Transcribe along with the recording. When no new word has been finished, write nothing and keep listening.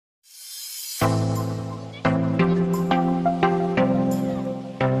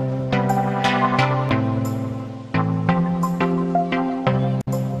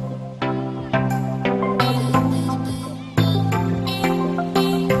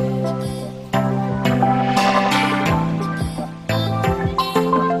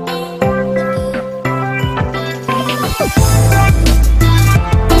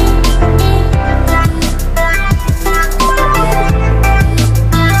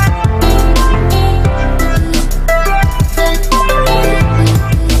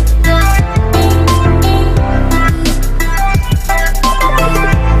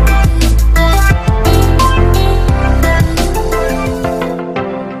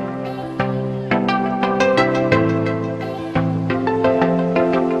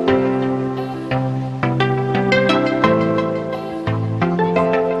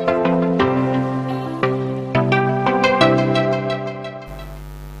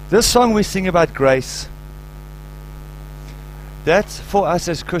This song we sing about grace, that for us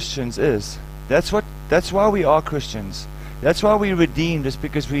as Christians is, that's why we are Christians. That's why we're redeemed, is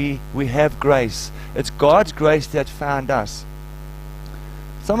because we have grace. It's God's grace that found us.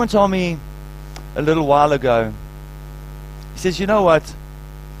 Someone told me a little while ago, he says, you know what,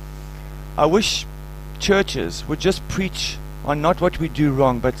 I wish churches would just preach on not what we do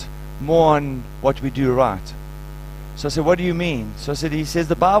wrong, but more on what we do right. So I said, what do you mean? So I said, he says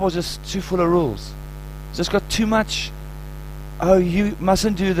the Bible's just too full of rules. It's just got too much. Oh, you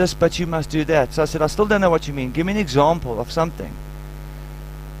mustn't do this, but you must do that. So I said, I still don't know what you mean. Give me an example of something.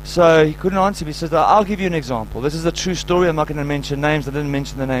 So he couldn't answer me. He said, I'll give you an example. This is a true story. I'm not going to mention names. I didn't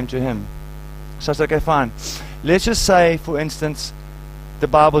mention the name to him. So I said, okay, fine. Let's just say, for instance, the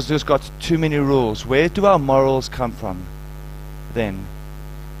Bible's just got too many rules. Where do our morals come from then?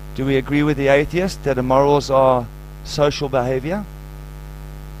 Do we agree with the atheist that the morals are social behavior?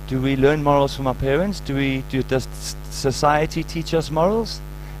 Do we learn morals from our parents? Does society teach us morals?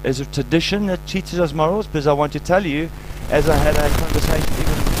 Is it tradition that teaches us morals? Because I want to tell you, as I had a conversation even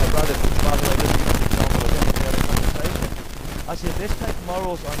with my brother, by the way, this is an example of that, we had a conversation. I said, let's take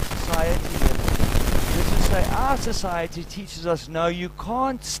morals on society level. Let's just say our society teaches us, no, you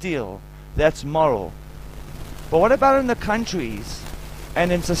can't steal. That's moral. But what about in the countries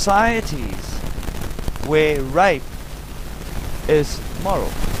and in societies where rape is moral?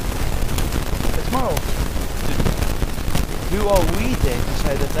 It's moral. Who are we then to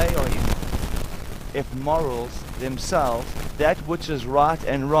say that they are immoral? If morals themselves, that which is right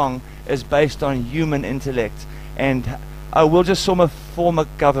and wrong, is based on human intellect. And we'll just form a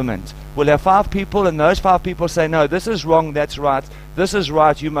government. We'll have 5 people, and those 5 people say, no, this is wrong, that's right. This is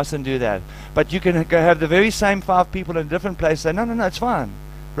right, you mustn't do that. But you can go have the very same 5 people in a different place say, no, it's fine.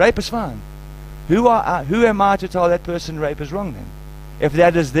 Rape is fine. Who am I to tell that person rape is wrong then? If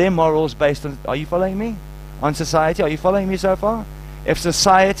that is their morals based on, are you following me? On society, are you following me so far? If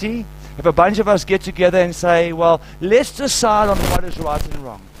a bunch of us get together and say, well, let's decide on what is right and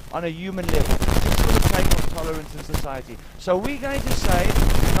wrong, on a human level, just for the sake of tolerance in society. So we're going to say,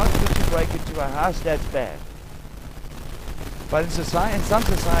 you're not good to break into a house, that's bad. But in some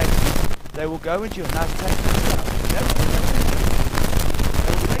societies, they will go into your house, take your stuff. That's what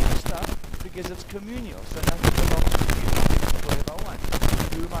they will take your stuff because it's communal, so nothing belongs to you. Whatever I want.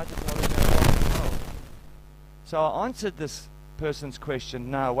 Who am I to follow that wrong? So I answered this person's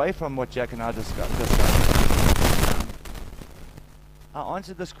question now, away from what Jack and I discussed. I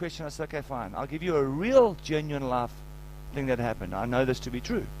answered this question. I said, okay, fine. I'll give you a real, genuine life thing that happened. I know this to be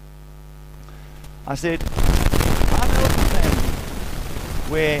true. I said, I know of a family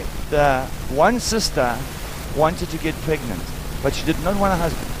where the one sister wanted to get pregnant, but she did not want a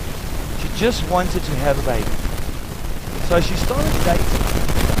husband. She just wanted to have a baby. So she started dating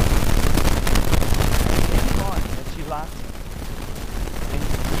any man that she liked, and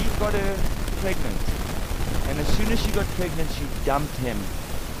he got her pregnant. And as soon as she got pregnant, she dumped him.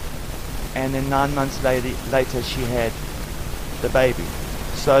 And then 9 months later, she had the baby.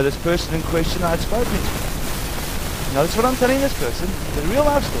 So this person in question I had spoken to. Now that's what I'm telling this person, the real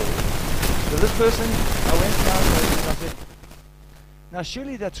life story. So this person, I went down and I said, now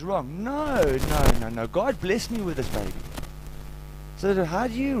surely that's wrong. No. God blessed me with this baby. So how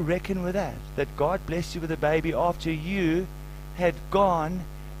do you reckon with that? That God blessed you with a baby after you had gone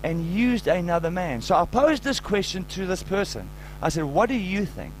and used another man. So I posed this question to this person. I said, what do you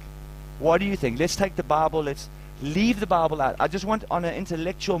think? What do you think? Let's take the Bible, let's leave the Bible out. I just want on an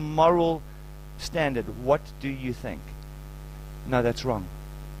intellectual, moral standard, what do you think? No, that's wrong.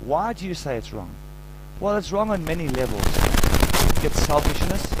 Why do you say it's wrong? Well, it's wrong on many levels. It's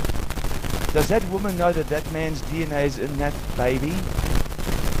selfishness. Does that woman know that that man's DNA is in that baby?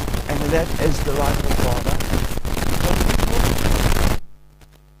 And that is the rightful father?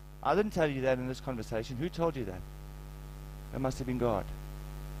 I didn't tell you that in this conversation. Who told you that? It must have been God.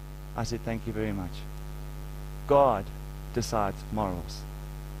 I said, thank you very much. God decides morals.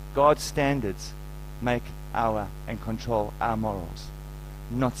 God's standards make and control our morals,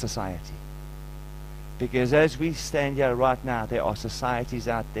 not society. Because as we stand here right now, there are societies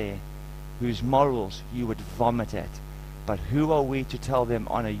out there whose morals you would vomit at. But who are we to tell them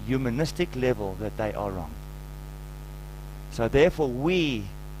on a humanistic level that they are wrong? So therefore we,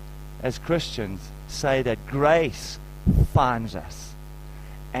 as Christians, say that grace finds us,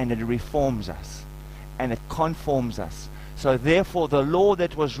 and it reforms us, and it conforms us. So therefore the law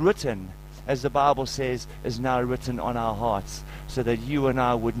that was written, as the Bible says, is now written on our hearts, so that you and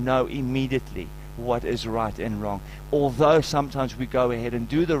I would know immediately what is right and wrong. Although sometimes we go ahead and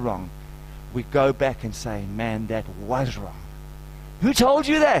do the wrong, we go back and say, man, that was wrong. Who told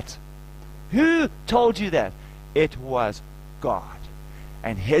you that? Who told you that? It was God.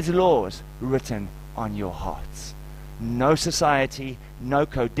 And His laws written on your hearts. No society, no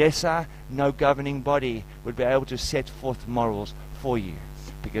codessa, no governing body would be able to set forth morals for you.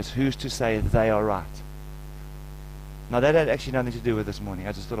 Because who's to say they are right? Now that had actually nothing to do with this morning.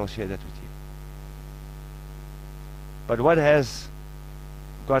 I just thought I'll share that with you. But what has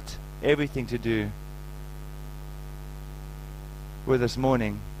got everything to do with this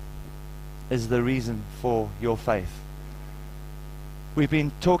morning is the reason for your faith. We've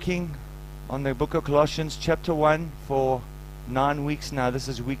been talking on the book of Colossians chapter 1 for 9 weeks now. This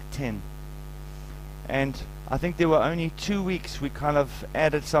is week 10. And I think there were only 2 weeks we kind of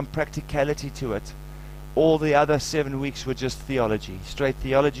added some practicality to it. All the other 7 weeks were just theology. Straight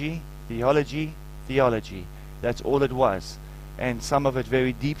theology, theology, theology. That's all it was. And some of it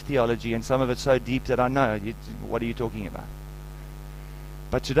very deep theology, and some of it so deep that I know, what are you talking about?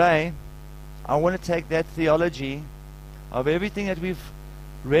 But today, I want to take that theology of everything that we've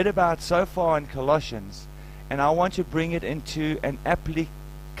read about so far in Colossians, and I want to bring it into an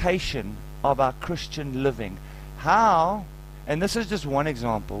application of our Christian living. How, and this is just one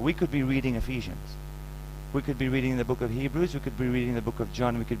example, we could be reading Ephesians. We could be reading the book of Hebrews, we could be reading the book of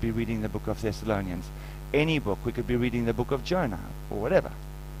John, we could be reading the book of Thessalonians. Any book, we could be reading the book of Jonah, or whatever.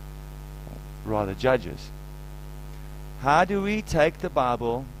 Or rather, Judges. How do we take the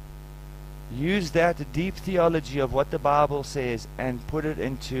Bible, use that deep theology of what the Bible says, and put it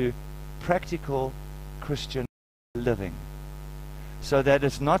into practical Christian living? So that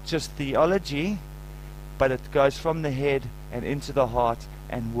it's not just theology, but it goes from the head and into the heart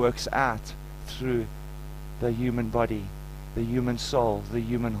and works out through the human body, the human soul, the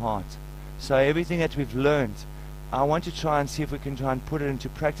human heart. So everything that we've learned, I want to try and see if we can try and put it into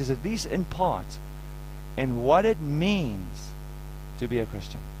practice, at least in part, in what it means to be a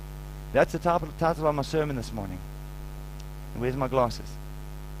Christian. That's the title of my sermon this morning. And where's my glasses?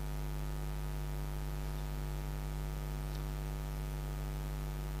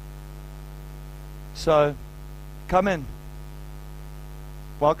 So, come in.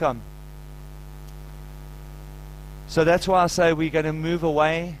 Welcome. So that's why I say we're going to move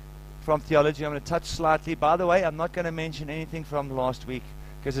away from theology. I'm going to touch slightly. By the way, I'm not going to mention anything from last week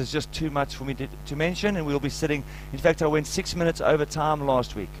because it's just too much for me to mention, and we'll be sitting. In fact, I went 6 minutes over time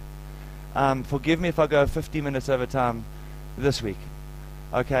last week. Forgive me if I go 50 minutes over time this week.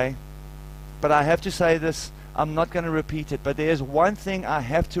 Okay? But I have to say this. I'm not going to repeat it, but there's one thing I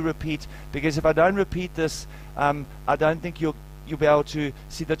have to repeat, because if I don't repeat this, I don't think you'll be able to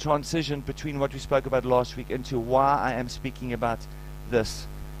see the transition between what we spoke about last week into why I am speaking about this.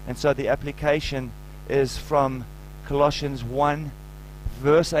 And so the application is from Colossians 1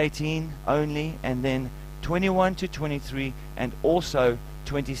 verse 18 only, and then 21 to 23, and also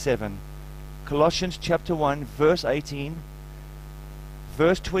 27. Colossians chapter 1 verse 18,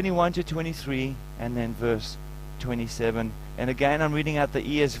 verse 21 to 23, and then verse 27. And again, I'm reading out the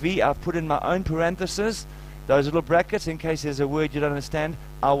ESV. I've put in my own parentheses, those little brackets, in case there's a word you don't understand.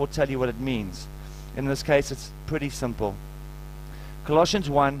 I will tell you what it means. In this case, it's pretty simple. Colossians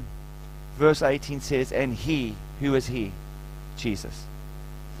 1 verse 18 says, and He, who is He? Jesus,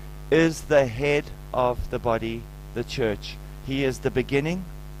 is the head of the body, the church. He is the beginning,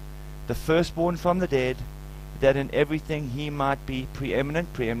 the firstborn from the dead, that in everything He might be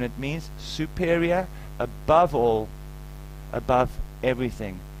preeminent. Preeminent means superior, above all, above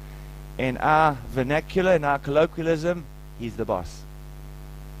everything. In our vernacular, in our colloquialism, He's the boss.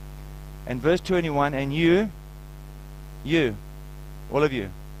 And verse 21, and you, all of you,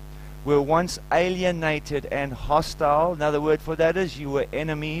 were once alienated and hostile. Another word for that is you were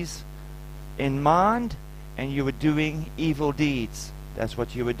enemies in mind, and you were doing evil deeds. That's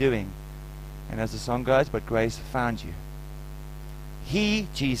what you were doing. And as the song goes, but grace found you. He,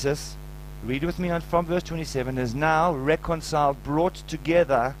 Jesus, read with me from verse 27, is now reconciled, brought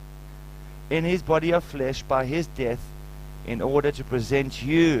together in His body of flesh by His death, in order to present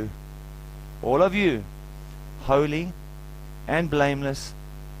you, all of you, holy and blameless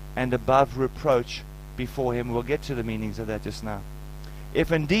and above reproach before Him. We'll get to the meanings of that just now.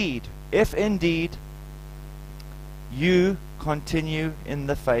 If indeed you continue in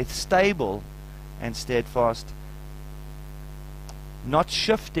the faith, stable and steadfast, not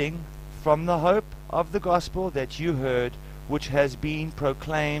shifting from the hope of the gospel that you heard, which has been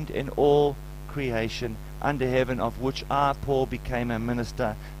proclaimed in all creation under heaven, of which I, Paul, became a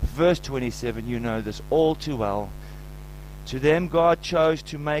minister. Verse 27, you know this all too well. To them God chose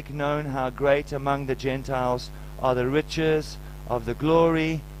to make known how great among the Gentiles are the riches of the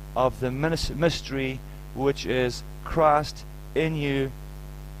glory of the mystery, which is Christ in you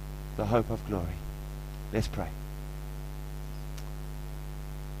the hope of glory. Let's pray.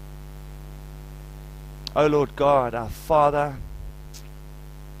 O Lord God, our Father,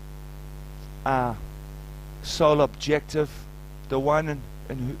 our sole objective, the one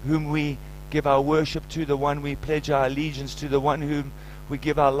in whom we give our worship to, the one we pledge our allegiance to, the one whom we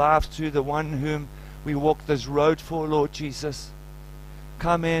give our lives to, the one whom we walk this road for, Lord Jesus.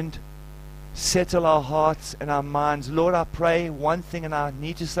 Come and settle our hearts and our minds. Lord, I pray one thing, and I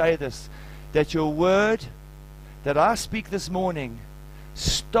need to say this, that your word that I speak this morning,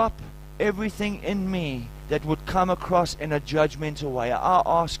 stop everything in me that would come across in a judgmental way. I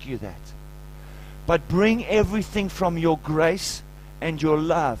ask you that. But bring everything from your grace and your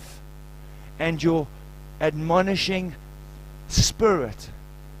love and your admonishing spirit,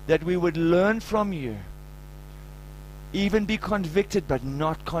 that we would learn from you, even be convicted but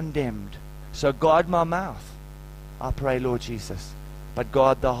not condemned. So guard my mouth, I pray, Lord Jesus, but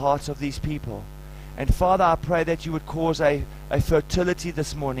guard the hearts of these people. And Father, I pray that you would cause a fertility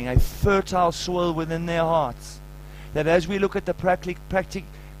this morning, a fertile soil within their hearts, that as we look at the practicality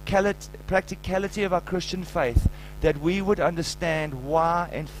of our Christian faith, that we would understand why,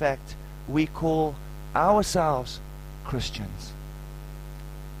 in fact, we call ourselves Christians.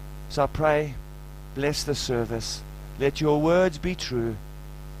 So I pray, bless the service. Let your words be true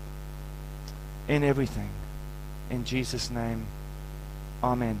in everything. In Jesus' name,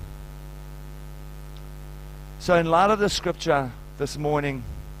 amen. So in light of the scripture this morning,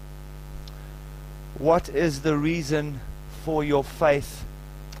 what is the reason for your faith?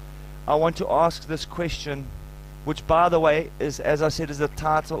 I want to ask this question, which, by the way, is, as I said, is the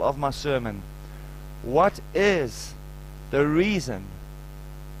title of my sermon. What is the reason?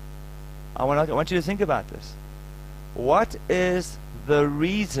 I want you to think about this. What is the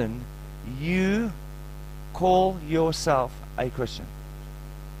reason you call yourself a Christian?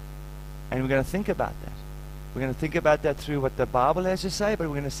 And we're going to think about that. We're going to think about that through what the Bible has to say, but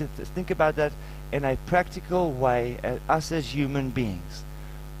we're going to think about that in a practical way, us as human beings.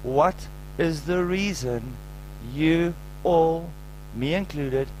 What is the reason you all, me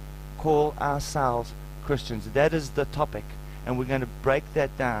included, call ourselves Christians? That is the topic, and we're going to break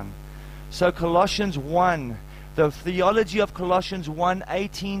that down. So Colossians 1, the theology of Colossians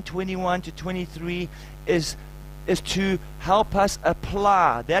 1:18, 21 to 23 is to help us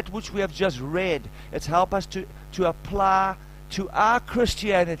apply that which we have just read. It's help us to apply to our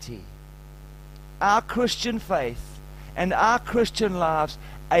Christianity, our Christian faith, and our Christian lives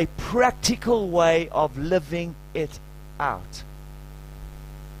a practical way of living it out.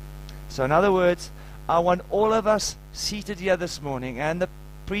 So in other words, I want all of us seated here this morning, and the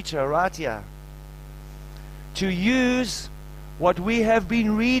preacher right here, to use what we have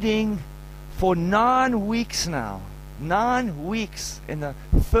been reading for 9 weeks now. 9 weeks in the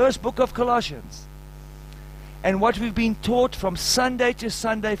first book of Colossians. And what we've been taught from Sunday to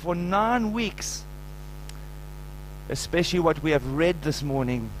Sunday for 9 weeks, especially what we have read this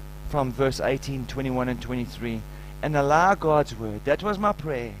morning from verse 18, 21 and 23, and allow God's word. That was my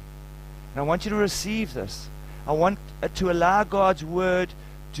prayer. And I want you to receive this. I want to allow God's word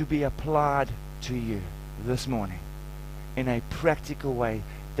to be applied to you this morning in a practical way.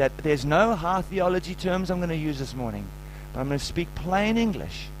 That there's no high theology terms I'm going to use this morning, but I'm going to speak plain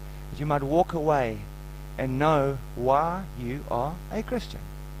English, that you might walk away and know why you are a Christian.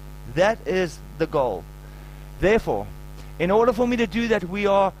 That is the goal. Therefore, in order for me to do that, we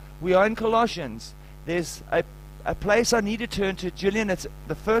are in Colossians. There's a place I need to turn to. Julian, it's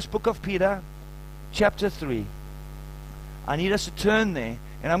the first book of Peter, chapter 3. I need us to turn there,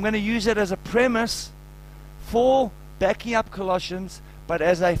 and I'm going to use it as a premise for backing up Colossians, but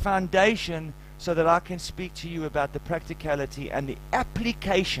as a foundation so that I can speak to you about the practicality and the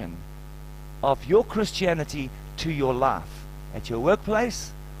application of your Christianity to your life, at your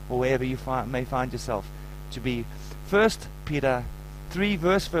workplace or wherever you may find yourself to be. 1 Peter 3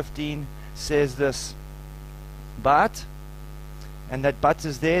 verse 15 says this, but, and that but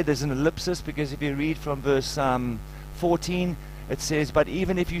is there's an ellipsis, because if you read from verse 14, it says, but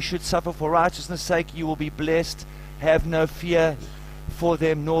even if you should suffer for righteousness' sake, you will be blessed. Have no fear for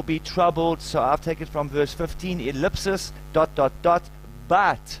them, nor be troubled. So I'll take it from verse 15, ellipsis, ...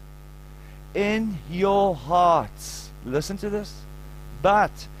 but in your hearts, listen to this,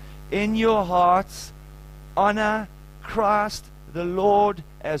 but in your hearts honor Christ the Lord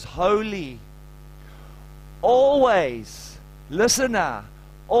as holy. Always, listen now,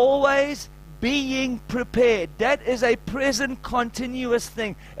 always being prepared. That is a present continuous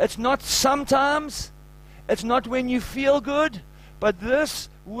thing. It's not sometimes, it's not when you feel good, but this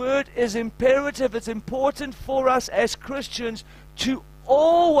word is imperative. It's important for us as Christians to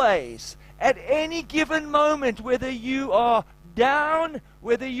always, at any given moment, whether you are down,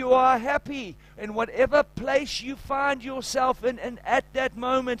 whether you are happy, in whatever place you find yourself in, and at that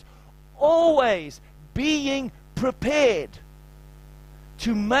moment, always being prepared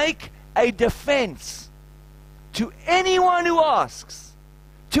to make a defense to anyone who asks,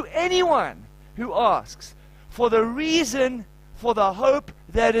 for the reason, for the hope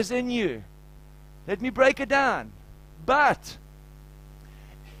that is in you. Let me break it down. But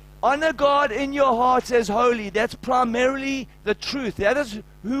honor God in your hearts as holy. That's primarily the truth. That is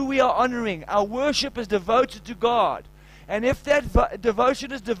who we are honoring. Our worship is devoted to God. And if that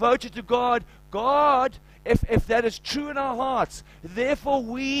devotion is devoted to God, if that is true in our hearts, therefore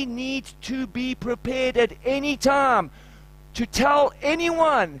we need to be prepared at any time to tell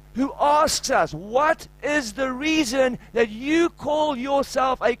anyone who asks us, what is the reason that you call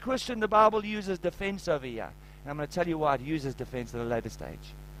yourself a Christian? The Bible uses defense over here. And I'm going to tell you why it uses defense at a later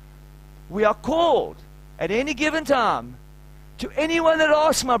stage. We are called at any given time to anyone that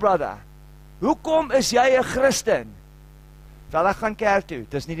asks, my brother, hoekom is jy 'n Christen? Wel, ek gaan kerk toe.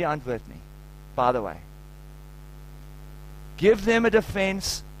 Dis nie die antwoord nie, by the way. Give them a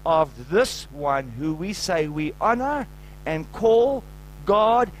defense of this one who we say we honor and call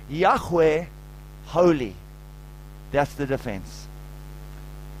God, Yahweh, holy. That's the defense.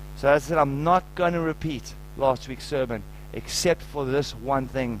 So I said, I'm not going to repeat last week's sermon except for this one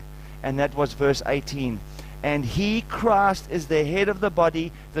thing. And that was verse 18. And he, Christ, is the head of the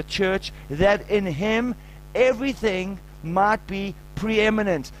body, the church, that in him everything might be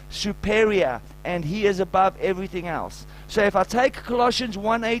preeminent, superior, and he is above everything else. So if I take Colossians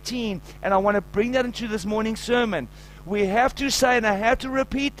 1:18 and I want to bring that into this morning's sermon, we have to say, and I have to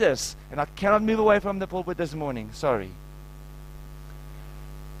repeat this, and I cannot move away from the pulpit this morning, sorry.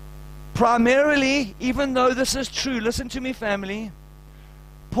 Primarily, even though this is true, listen to me, family,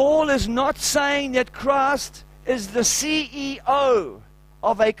 Paul is not saying that Christ is the CEO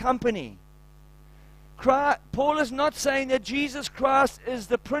of a company. Paul is not saying that Jesus Christ is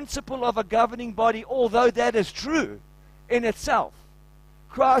the principal of a governing body, although that is true in itself.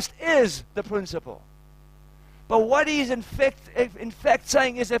 Christ is the principal. But what he's in fact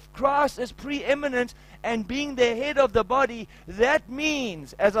saying is, if Christ is preeminent and being the head of the body, that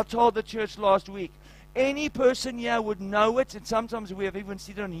means, as I told the church last week, any person here would know it, and sometimes we have even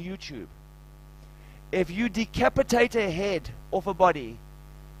seen it on YouTube. If you decapitate a head off a body,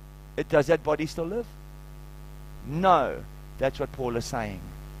 does that body still live? No. That's what Paul is saying.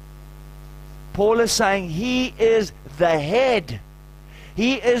 Paul is saying he is the head.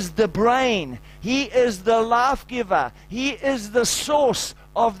 He is the brain. He is the life giver. He is the source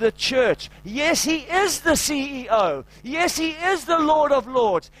of the church. Yes, he is the CEO. Yes, he is the Lord of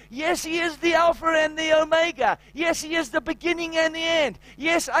Lords. Yes, he is the Alpha and the Omega. Yes, he is the beginning and the end.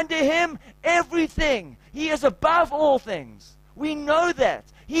 Yes, under him, everything. He is above all things. We know that.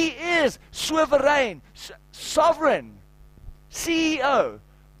 He is sovereign, sovereign, CEO.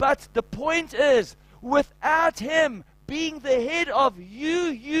 But the point is, without him being the head of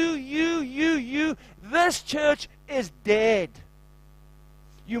you, this church is dead.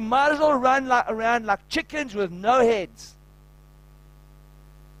 You might as well run around like chickens with no heads.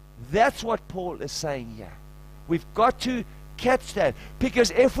 That's what Paul is saying here. We've got to catch that.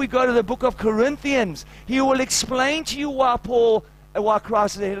 Because if we go to the book of Corinthians, he will explain to you why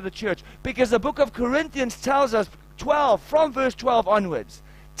Christ is the head of the church. Because the book of Corinthians tells us, from verse 12 onwards,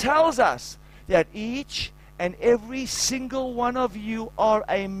 tells us that each and every single one of you are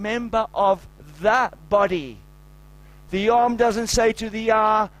a member of the body. The arm doesn't say to the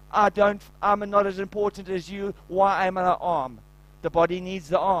eye, I'm not as important as you, why am I an arm? The body needs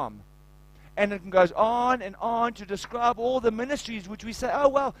the arm. And it goes on and on to describe all the ministries, which we say, oh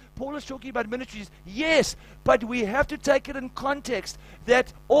well, Paul is talking about ministries. Yes, but we have to take it in context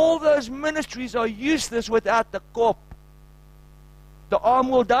that all those ministries are useless without the kop. The arm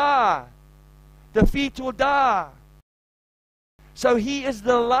will die. The feet will die. So he is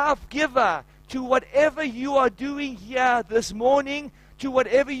the life giver to whatever you are doing here this morning, to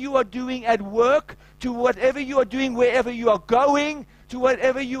whatever you are doing at work, to whatever you are doing wherever you are going, to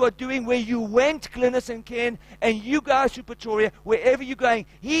whatever you are doing where you went, Glennis and Ken, and you guys to Pretoria, wherever you're going,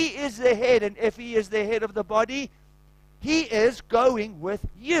 he is the head, and if he is the head of the body, he is going with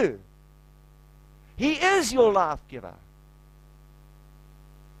you. He is your life giver.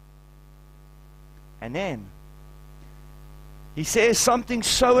 And then he says something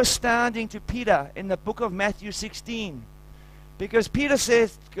so astounding to Peter in the book of Matthew 16. Because Peter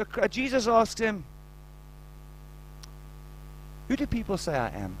says, Jesus asks him, Who do people say I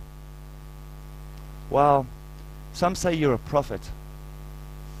am? Well, some say you're a prophet.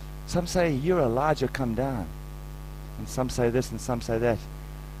 Some say you're Elijah come down. And some say this and some say that.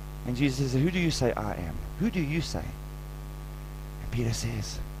 And Jesus says, who do you say I am? Who do you say? And Peter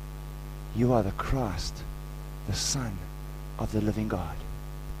says, you are the Christ, the Son of the living God.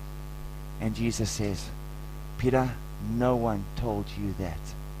 And Jesus says, Peter, no one told you that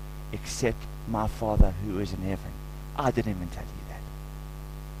except my Father who is in heaven. I didn't even tell you that.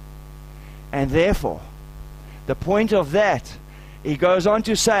 And therefore, the point of that, he goes on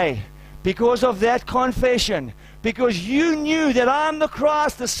to say, because of that confession, because you knew that I'm the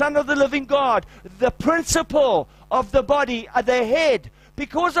Christ, the Son of the living God, the principle of the body, the head,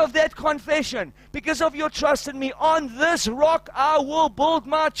 because of that confession, because of your trust in me, on this rock I will build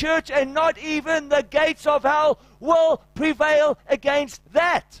my church, and not even the gates of hell will prevail against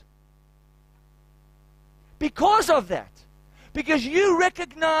that. Because of that, because you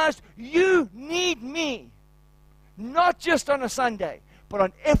recognized you need me, not just on a Sunday, but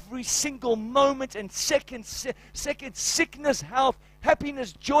on every single moment and second, sickness, health,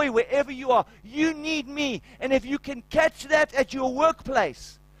 happiness, joy, wherever you are, you need me. And if you can catch that at your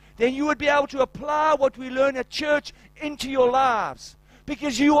workplace, then you would be able to apply what we learn at church into your lives.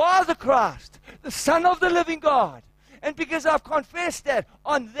 Because you are the Christ, the Son of the living God. And because I've confessed that,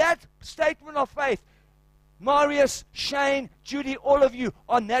 on that statement of faith, Marius, Shane, Judy, all of you,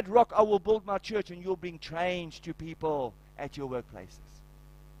 on that rock I will build my church, and you'll bring change to people at your workplaces.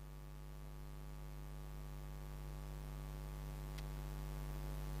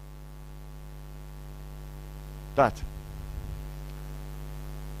 But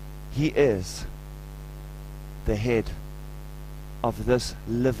he is the head of this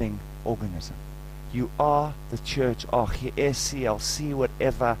living organism. You are the church, SCLC,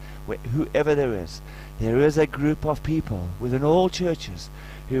 whatever, whoever there is. There is a group of people within all churches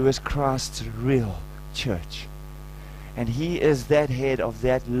who is Christ's real church. And he is that head of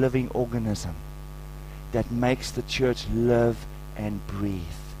that living organism that makes the church live and breathe.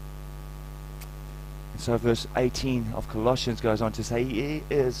 So verse 18 of Colossians goes on to say, he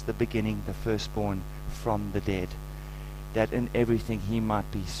is the beginning, the firstborn from the dead, that in everything he might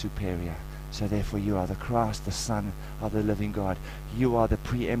be superior. So therefore you are the Christ, the Son of the living God. You are the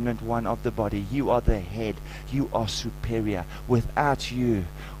preeminent one of the body. You are the head. You are superior. Without you,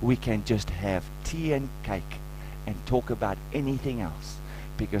 we can just have tea and cake and talk about anything else,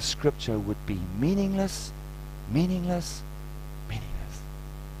 because Scripture would be meaningless, meaningless, meaningless.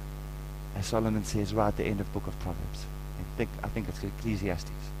 As Solomon says right at the end of the book of Proverbs. I think it's Ecclesiastes.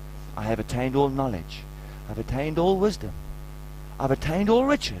 I have attained all knowledge. I've attained all wisdom. I've attained all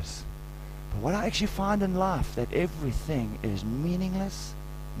riches. But what I actually find in life, that everything is meaningless,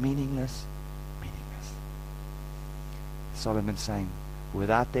 meaningless, meaningless. Solomon's saying,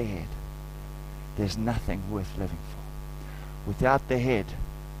 without the head, there's nothing worth living for. Without the head,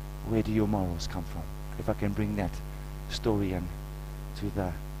 where do your morals come from? If I can bring that story in to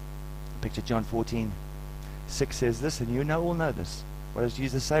the picture. John 14:6 says this, and you all know this. What does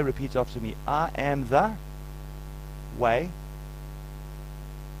Jesus say? Repeat after me. I am the way,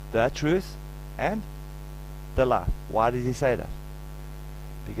 the truth, and the life. Why did he say that?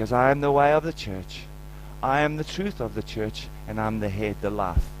 Because I am the way of the church, I am the truth of the church, and I'm the head, the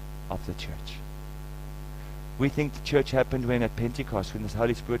life of the church. We think the church happened when at Pentecost, when the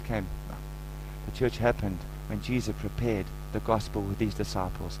Holy Spirit came. No. The church happened when Jesus prepared the gospel with these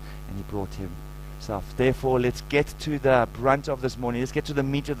disciples, and he brought himself. Therefore, let's get to the brunt of this morning. Let's get to the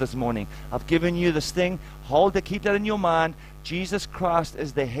meat of this morning. I've given you this thing. Hold it, keep that in your mind. Jesus Christ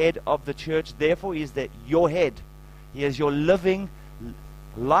is the head of the church. Therefore, he is your head. He is your living,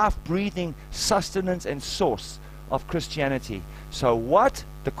 life-breathing sustenance and source of Christianity. So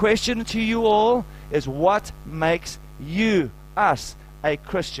the question to you all is, what makes us, a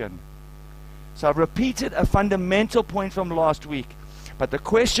Christian? So I've repeated a fundamental point from last week. But the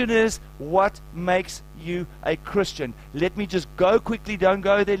question is, what makes you a Christian? Let me just go quickly. Don't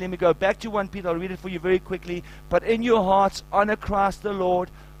go there. Let me go back to 1 Peter. I'll read it for you very quickly. But in your hearts, honor Christ the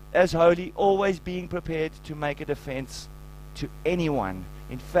Lord as holy, always being prepared to make a defense to anyone.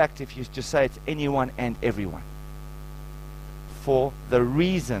 In fact, if you just say it's anyone and everyone. For the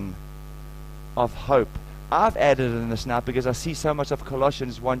reason of hope. I've added in this now because I see so much of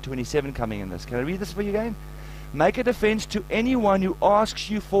Colossians 1:27 coming in this. Can I read this for you again? Make a defense to anyone who asks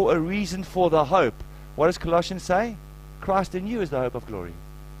you for a reason for the hope. What does Colossians say? Christ in you is the hope of glory.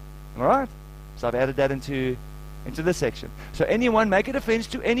 Alright? So I've added that into this section. So make a defense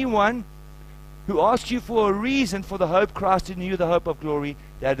to anyone who asks you for a reason for the hope, Christ in you, the hope of glory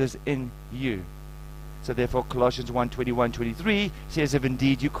that is in you. So therefore Colossians 1:21-23 says, if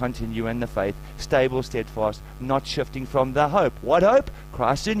indeed you continue in the faith, stable, steadfast, not shifting from the hope. What hope?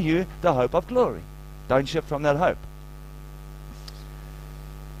 Christ in you, the hope of glory. Don't shift from that hope.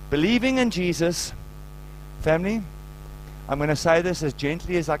 Believing in Jesus, family, I'm going to say this as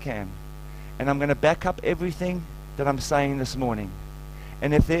gently as I can, and I'm going to back up everything that I'm saying this morning.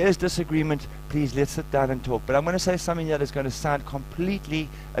 And if there is disagreement, please let's sit down and talk. But I'm going to say something that is going to sound completely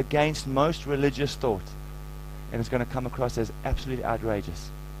against most religious thought, and it's going to come across as absolutely outrageous.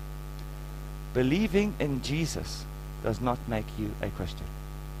 Believing in Jesus does not make you a Christian.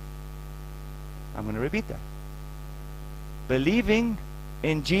 I'm going to repeat that. Believing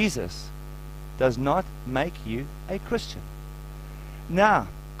in Jesus does not make you a Christian. Now,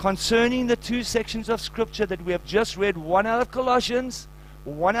 concerning the two sections of Scripture that we have just read, one out of Colossians,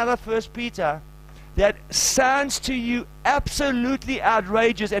 one out of 1 Peter, that sounds to you absolutely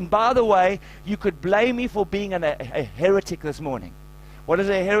outrageous. And by the way, you could blame me for being a heretic this morning. What is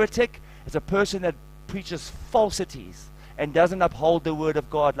a heretic? It's a person that preaches falsities and doesn't uphold the Word of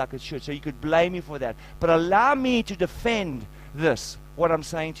God like it should. So you could blame me for that. But allow me to defend this, what I'm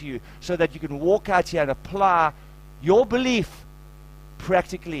saying to you, so that you can walk out here and apply your belief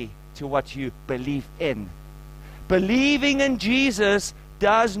practically to what you believe in. Believing in Jesus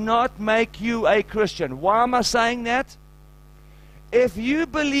does not make you a Christian. Why am I saying that? If you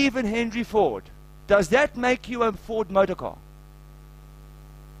believe in Henry Ford, does that make you a Ford motor car?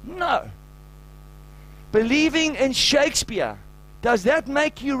 No. Believing in Shakespeare, does that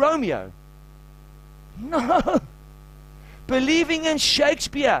make you Romeo? No. Believing in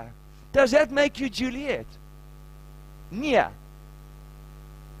Shakespeare, does that make you Juliet? Yeah.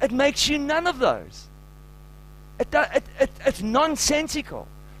 It makes you none of those. It's nonsensical.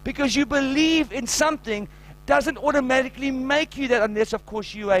 Because you believe in something doesn't automatically make you that, unless of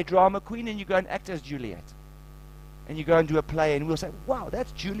course you're a drama queen and you go and act as Juliet. And you go and do a play and we'll say, wow,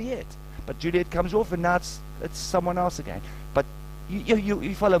 that's Juliet. But Juliet comes off and now it's someone else again. But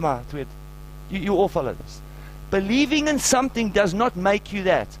you follow my thread. You all follow this. Believing in something does not make you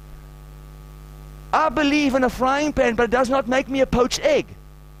that. I believe in a frying pan, but it does not make me a poached egg.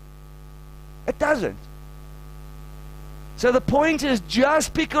 It doesn't. So the point is,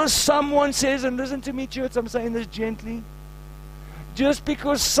 just because someone says, and listen to me, church, I'm saying this gently, just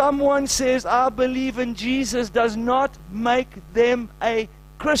because someone says, I believe in Jesus, does not make them a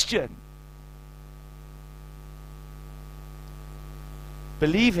Christian.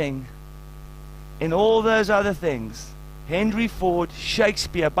 Believing in all those other things, Henry Ford,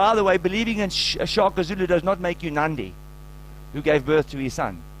 Shakespeare. By the way, believing in Shaka Zulu does not make you Nandi, who gave birth to his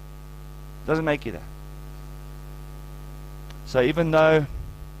son. Doesn't make you that. So even though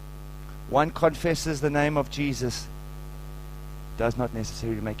one confesses the name of Jesus, does not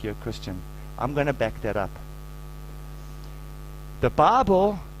necessarily make you a Christian. I'm going to back that up. The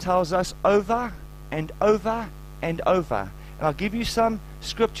Bible tells us over and over and over, and I'll give you some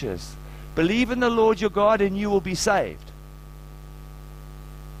scriptures. Believe in the Lord your God and you will be saved.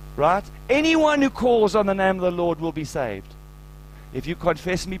 Right? Anyone who calls on the name of the Lord will be saved. If you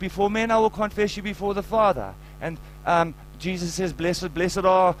confess me before men, I will confess you before the Father. And Jesus says, blessed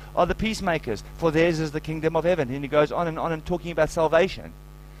are the peacemakers, for theirs is the kingdom of heaven. And he goes on and talking about salvation.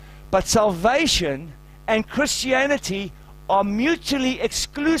 But salvation and Christianity are mutually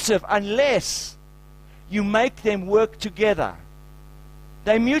exclusive unless you make them work together.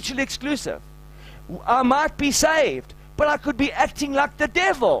 They're mutually exclusive. I might be saved, but I could be acting like the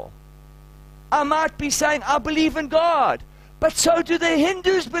devil. I might be saying, I believe in God, but so do the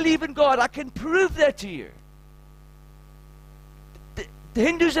Hindus believe in God. I can prove that to you. The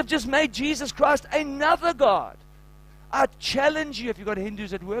Hindus have just made Jesus Christ another God. I challenge you, if you've got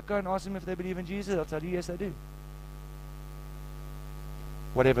Hindus at work, go and ask them if they believe in Jesus. They'll tell you, yes, they do.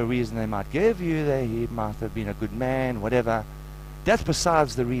 Whatever reason they might give you, he might have been a good man, whatever. That's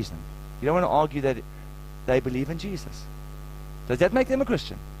besides the reason. You don't want to argue that they believe in Jesus. Does that make them a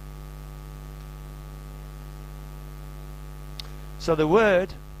Christian? So the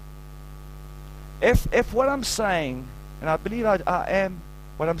word, if what I'm saying, and I believe I am,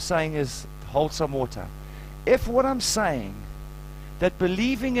 what I'm saying is hold some water. If what I'm saying, that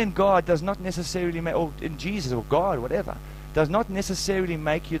believing in God does not necessarily make, or in Jesus or God, whatever, does not necessarily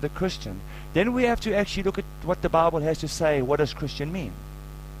make you the Christian, then we have to actually look at what the Bible has to say. What does Christian mean?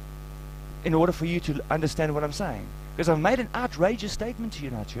 In order for you to understand what I'm saying. Because I've made an outrageous statement to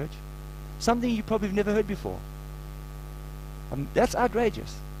you now, church. Something you probably have never heard before. That's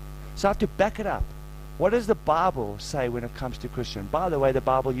outrageous. So I have to back it up. What does the Bible say when it comes to Christian? By the way, the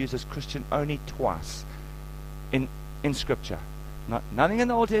Bible uses Christian only twice in Scripture. Nothing in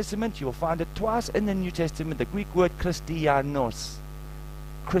the Old Testament. You will find it twice in the New Testament. The Greek word Christianos,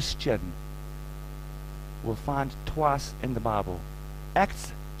 Christian, we'll find twice in the Bible.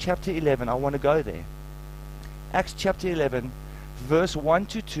 Acts chapter 11, I want to go there. Acts chapter 11, verse 1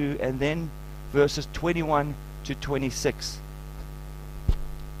 to 2, and then verses 21 to 26.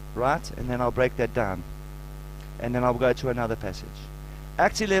 Right? And then I'll break that down. And then I'll go to another passage.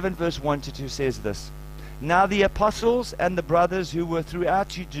 Acts 11, verse 1 to 2 says this. Now the apostles and the brothers who were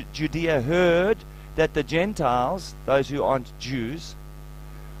throughout Judea heard that the Gentiles, those who aren't Jews,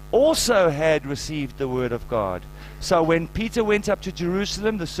 also had received the word of God. So when Peter went up to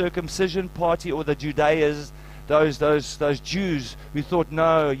Jerusalem, the circumcision party, or the Judeans, those Jews who thought,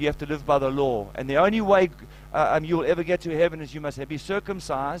 no, you have to live by the law, and the only way you'll ever get to heaven is you must be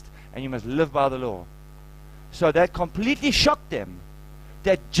circumcised and you must live by the law. So that completely shocked them,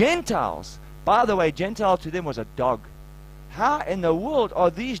 that Gentiles, by the way, Gentile to them was a dog. How in the world are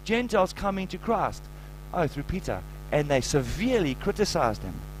these Gentiles coming to Christ? Oh, through Peter. And they severely criticized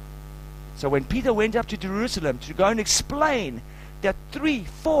him. So when Peter went up to Jerusalem to go and explain that 3,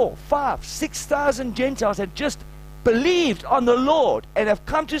 4, 5, 6,000 Gentiles had just believed on the Lord and have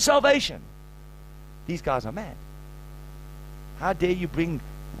come to salvation, these guys are mad. How dare you bring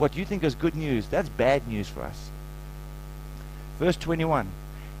what you think is good news? That's bad news for us. Verse 21.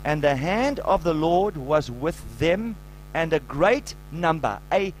 And the hand of the Lord was with them, and a great number,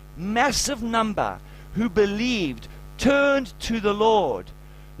 a massive number, who believed, turned to the Lord.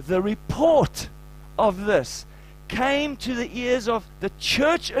 The report of this came to the ears of the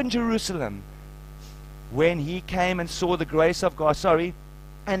church in Jerusalem when he came and saw the grace of God.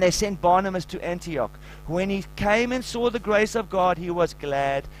 And they sent Barnabas to Antioch. When he came and saw the grace of God, he was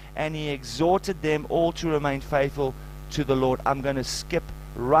glad, and he exhorted them all to remain faithful to the Lord. I'm going to skip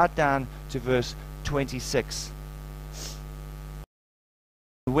right down to verse 26.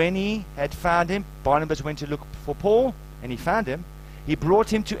 When he had found him, Barnabas went to look for Paul, and he found him. He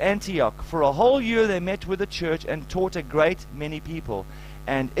brought him to Antioch. For a whole year they met with the church and taught a great many people.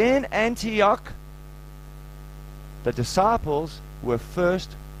 And in Antioch, the disciples were first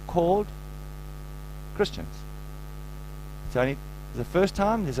called Christians. It's only the first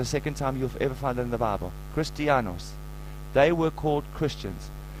time, there's a second time you'll ever find it in the Bible. Christianos. They were called Christians.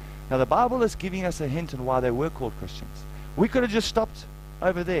 Now the Bible is giving us a hint on why they were called Christians. We could have just stopped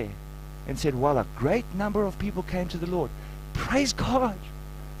over there and said, well, a great number of people came to the Lord. Praise God,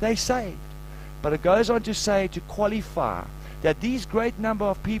 they saved. But it goes on to say, to qualify, that these great number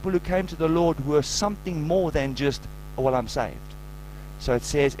of people who came to the Lord were something more than just, well, I'm saved. So it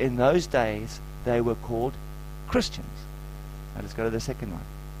says in those days they were called Christians. Now let's go to the second one.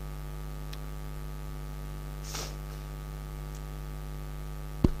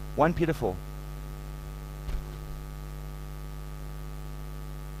 One Peter 4.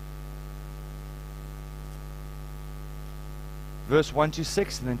 Verse 1 to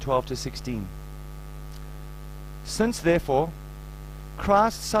 6 and then 12 to 16. Since therefore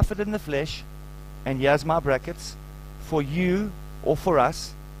Christ suffered in the flesh, and here's my brackets, for you or for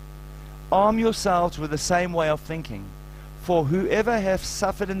us, arm yourselves with the same way of thinking. For whoever hath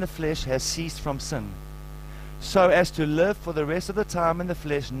suffered in the flesh has ceased from sin, so as to live for the rest of the time in the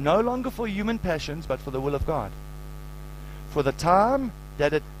flesh, no longer for human passions, but for the will of God. For the time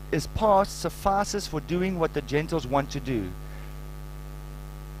that it is past suffices for doing what the Gentiles want to do,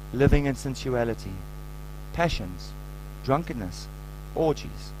 living in sensuality, passions, drunkenness,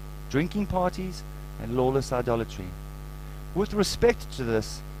 orgies, drinking parties, and lawless idolatry. With respect to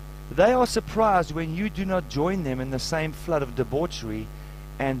this, they are surprised when you do not join them in the same flood of debauchery,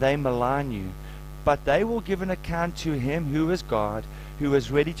 and they malign you. But they will give an account to him who is God, who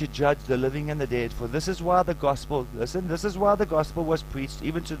is ready to judge the living and the dead. For this is why the gospel, listen, this is why the gospel was preached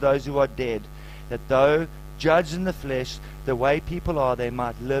even to those who are dead, that though judged in the flesh, the way people are, they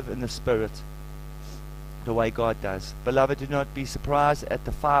might live in the spirit, the way God does. Beloved, do not be surprised at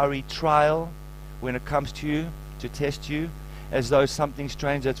the fiery trial when it comes to you, to test you, as though something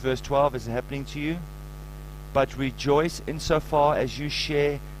strange, that's verse 12, is happening to you. But rejoice insofar as you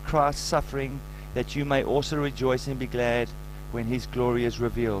share Christ's suffering, that you may also rejoice and be glad when his glory is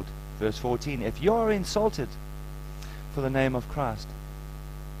revealed. Verse 14, if you are insulted for the name of Christ,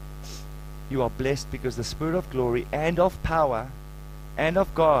 you are blessed, because the Spirit of glory and of power and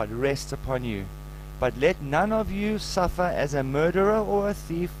of God rests upon you. But let none of you suffer as a murderer or a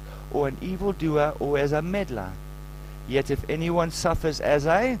thief or an evildoer or as a meddler. Yet if anyone suffers as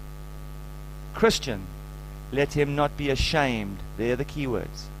a Christian, let him not be ashamed. They're the key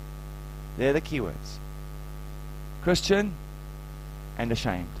words. They're the key words. Christian and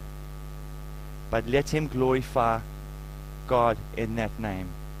ashamed. But let him glorify God in that name.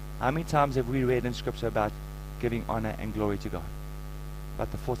 How many times have we read in Scripture about giving honor and glory to God?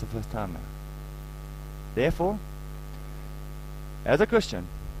 About the fourth or fifth time now. Therefore, as a Christian,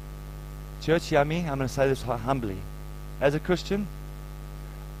 church, hear me, I'm going to say this humbly. As a Christian,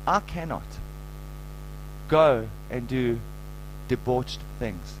 I cannot go and do debauched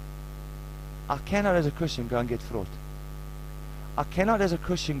things. I cannot as a Christian go and get fraught. I cannot as a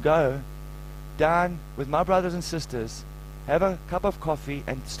Christian go down with my brothers and sisters, have a cup of coffee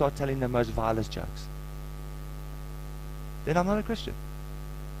and start telling the most vilest jokes. Then I'm not a Christian.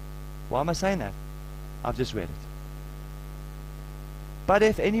 Why am I saying that? I've just read it. But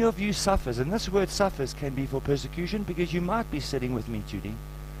if any of you suffers, and this word suffers can be for persecution, because you might be sitting with me, Judy,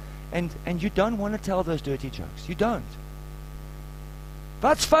 and you don't want to tell those dirty jokes. You don't.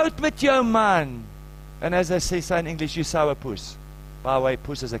 Wat's fout met jou, man? And as they say in English, you sour puss. By the way,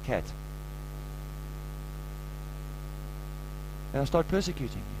 puss is a cat. And I start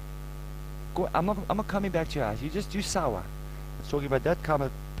persecuting you. I'm not coming back to your house. You sour. It's talking about that kind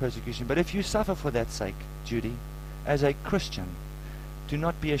of persecution. But if you suffer for that sake, Judy, as a Christian, do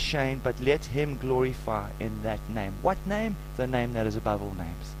not be ashamed, but let him glorify in that name. What name? The name that is above all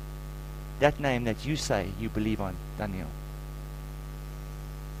names. That name that you say you believe on, Daniel.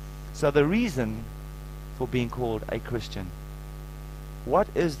 So the reason for being called a Christian. What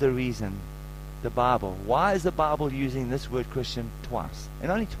is the reason? The Bible. Why is the Bible using this word Christian twice?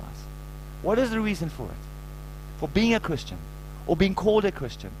 And only twice. What is the reason for it? For being a Christian. Or being called a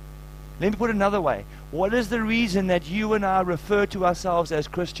Christian. Let me put it another way. What is the reason that you and I refer to ourselves as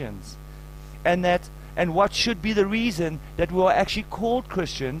Christians? And what should be the reason that we are actually called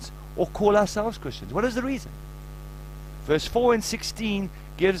Christians or call ourselves Christians? What is the reason? Verse 4 and 16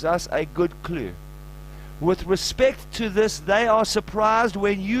 gives us a good clue. With respect to this, they are surprised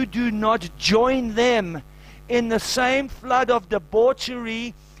when you do not join them in the same flood of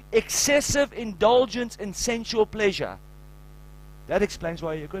debauchery, excessive indulgence in sensual pleasure. That explains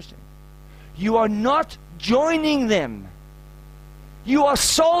why you're a Christian. You are not joining them. You are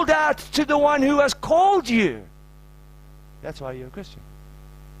sold out to the one who has called you. That's why you're a Christian.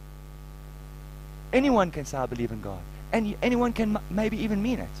 Anyone can say, I believe in God. And anyone can maybe even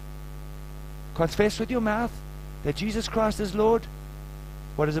mean it. Confess with your mouth that Jesus Christ is Lord.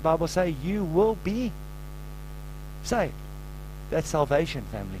 What does the Bible say? You will be saved. That's salvation,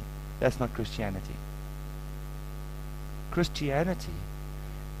 family. That's not Christianity. Christianity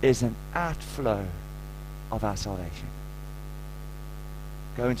is an outflow of our salvation.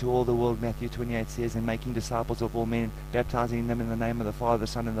 Go into all the world, Matthew 28 says, and making disciples of all men, baptizing them in the name of the Father, the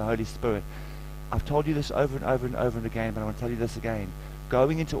Son, and the Holy Spirit. I've told you this over and over and over and again, but I want to tell you this again.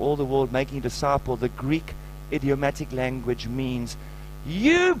 Going into all the world, making a disciple, the Greek idiomatic language means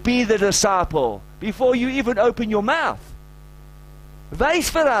you be the disciple before you even open your mouth. Wees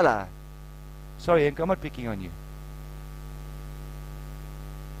vir hulle. Sorry, Henk, I'm not picking on you.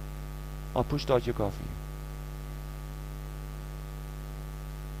 I'll push start your coffee.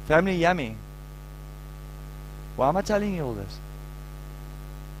 Family, yummy. Why am I telling you all this?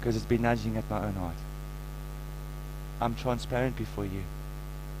 Because it's been nudging at my own heart. I'm transparent before you.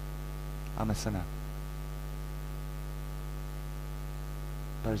 I'm a sinner.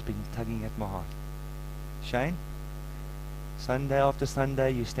 But it's been tugging at my heart. Shane, Sunday after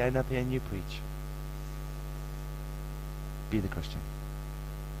Sunday, you stand up here and you preach. Be the Christian.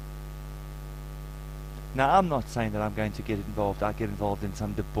 Now, I'm not saying that I'm going to get involved. I get involved in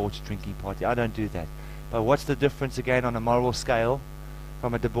some debauched drinking party. I don't do that. But what's the difference again on a moral scale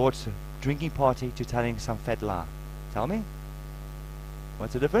from a debauched drinking party to telling some fat lie? Tell me.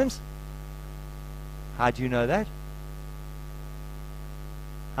 What's the difference? How do you know that?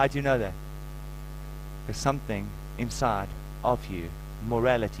 How do you know that? Because something inside of you,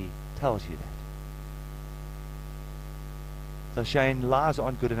 morality, tells you that. So Shane, lies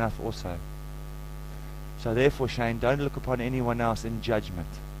aren't good enough also. So therefore, Shane, don't look upon anyone else in judgment.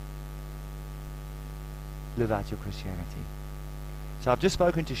 Live out your Christianity. So I've just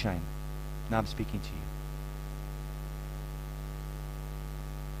spoken to Shane. Now I'm speaking to you.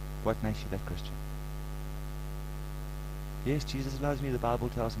 What makes you that Christian? Yes, Jesus loves me. The Bible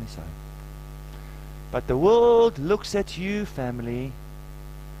tells me so. But the world looks at you, family,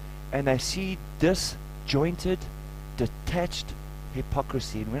 and they see disjointed, detached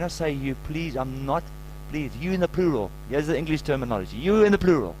hypocrisy. And when I say you, please, I'm not, please, you in the plural. Here's the English terminology. You in the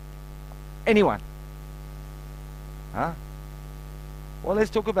plural. Anyone. Huh? Well, let's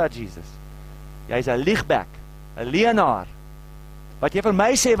talk about Jesus. Jy's 'n liegback, 'n leienaar. Wat jy vir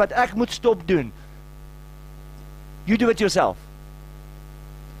my sê wat ek moet stop doen. You do it yourself.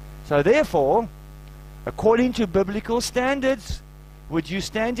 So therefore, According to biblical standards, would you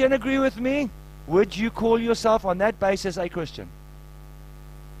stand here and agree with me? Would you call yourself on that basis a Christian?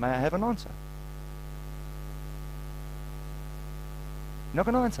 May I have an answer? You're not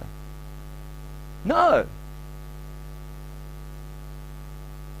going to answer. No.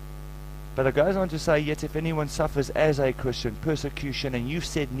 But it goes on to say, yet if anyone suffers as a Christian, persecution, and you've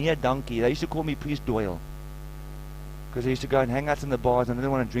said near donkey, they used to call me Priest Doyle, because they used to go and hang out in the bars and they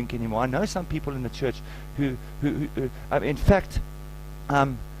didn't want to drink anymore. I know some people in the church who in fact,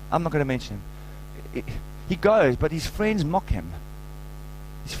 I'm not going to mention him. He goes, but his friends mock him.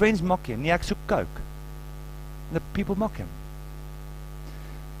 His friends mock him. He acts coke. And the people mock him.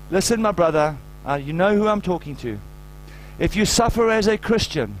 Listen, my brother, you know who I'm talking to. If you suffer as a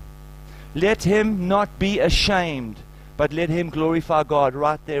Christian, let him not be ashamed, but let him glorify God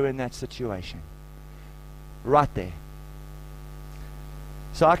right there in that situation. Right there.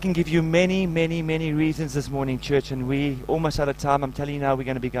 So I can give you many, many, many reasons this morning, church, and we almost out of time. I'm telling you now, we're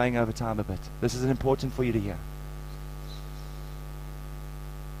going to be going over time a bit. This is important for you to hear.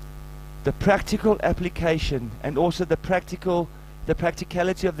 The practical application and also the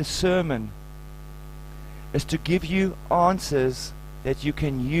practicality of the sermon is to give you answers that you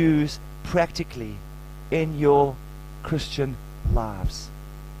can use practically in your Christian lives.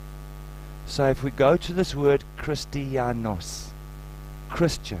 So if we go to this word Christianos,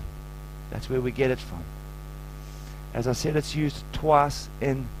 Christian, that's where we get it from. As I said, it's used twice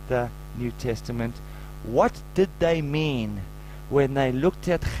in the New Testament. What did they mean when they looked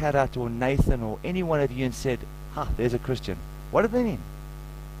at Gerard or Nathan or any one of you and said, there's a Christian? What did they mean?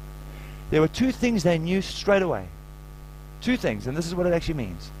 There were two things they knew straight away. Two things, and this is what it actually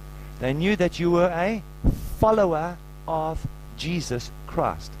means. They knew that you were a follower of Jesus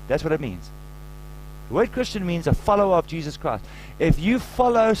Christ. That's what it means. The word Christian means a follower of Jesus Christ. If you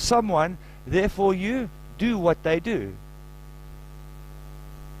follow someone, therefore you do what they do.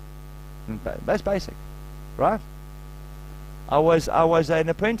 That's basic, right? I was an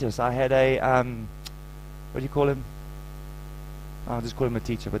apprentice. I had a what do you call him? I'll just call him a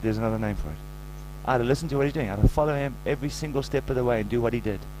teacher, but there's another name for it. I had to listen to what he's doing. I had to follow him every single step of the way and do what he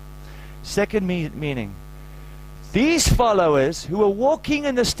did. Second meaning, these followers who were walking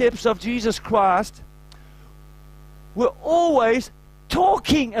in the steps of Jesus Christ were always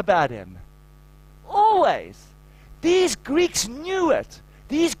talking about him. Always. These Greeks knew it.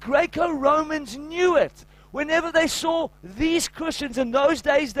 These Greco-Romans knew it. Whenever they saw these Christians, in those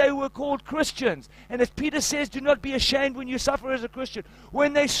days they were called Christians. And as Peter says, do not be ashamed when you suffer as a Christian.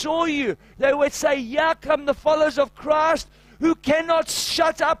 When they saw you, they would say, here come the followers of Christ who cannot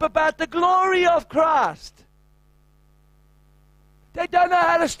shut up about the glory of Christ. They don't know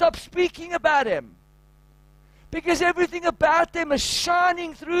how to stop speaking about him, because everything about them is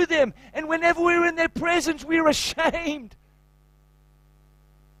shining through them. And whenever we're in their presence, we're ashamed.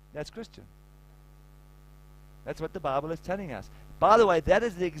 That's Christian. That's what the Bible is telling us. By the way, that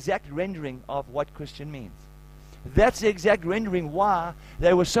is the exact rendering of what Christian means. That's the exact rendering why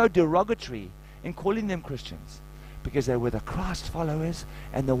they were so derogatory in calling them Christians. Because they were the Christ followers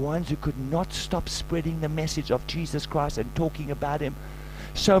and the ones who could not stop spreading the message of Jesus Christ and talking about him.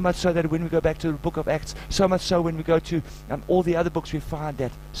 So much so that when we go back to the book of Acts, so much so when we go to all the other books, we find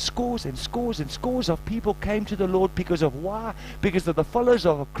that scores and scores and scores of people came to the Lord because of why? Because of the followers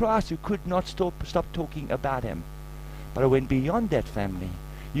of Christ who could not stop talking about him. But it went beyond that, family.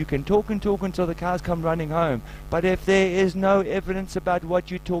 You can talk and talk until the cars come running home. But if there is no evidence about what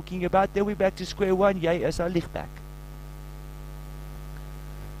you're talking about, then we're back to square one. Jy is 'n lichtbek.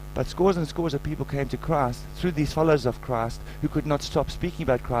 But scores and scores of people came to Christ through these followers of Christ who could not stop speaking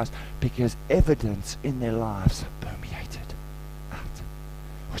about Christ because evidence in their lives permeated out.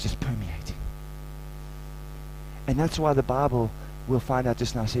 It was just permeating. And that's why the Bible, we'll find out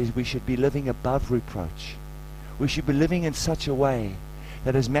just now, says we should be living above reproach. We should be living in such a way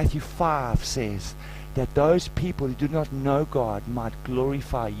that, as Matthew 5 says, that those people who do not know God might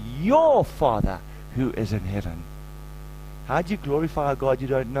glorify your Father who is in heaven. How do you glorify a God you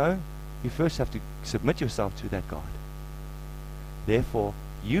don't know? You first have to submit yourself to that God. Therefore,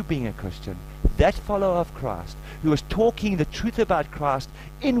 you being a Christian, that follower of Christ, who is talking the truth about Christ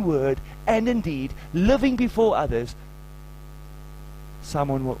in word and in deed, living before others,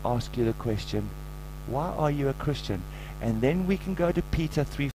 someone will ask you the question, why are you a Christian? And then we can go to Peter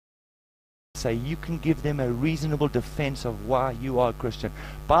 3, say you can give them a reasonable defense of why you are a Christian.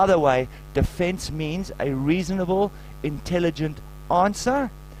 By the way, defense means a reasonable, intelligent answer,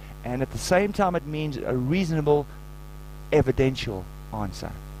 and at the same time it means a reasonable, evidential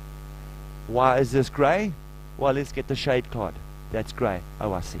answer. Why is this grey? Well, let's get the shade card. That's grey.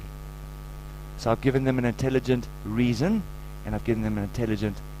 Oh, I see. So I've given them an intelligent reason, and I've given them an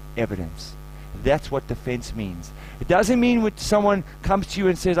intelligent evidence. That's what defense means. It doesn't mean when someone comes to you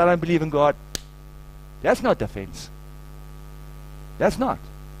and says, I don't believe in God. That's not defense. That's not.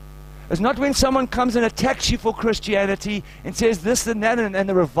 It's not when someone comes and attacks you for Christianity and says this and that and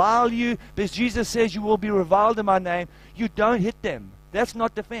they revile you because Jesus says you will be reviled in my name. You don't hit them. That's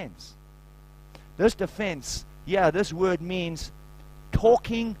not defense. This defense, this word means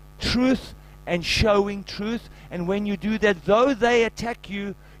talking truth and showing truth. And when you do that, though they attack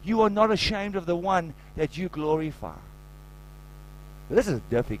you, you are not ashamed of the one that you glorify. This is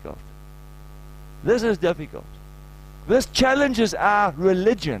difficult. This is difficult. This challenges our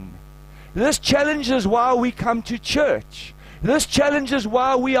religion. This challenges why we come to church. This challenges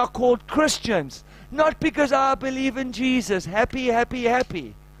why we are called Christians. Not because I believe in Jesus. Happy, happy,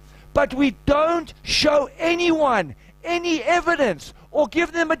 happy. But we don't show anyone any evidence or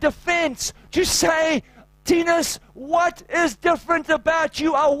give them a defense to say, Tinas, what is different about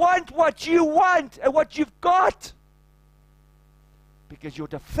you? I want what you want and what you've got. Because your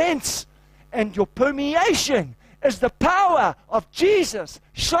defense and your permeation is the power of Jesus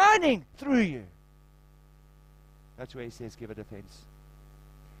shining through you. That's where he says, give a defense.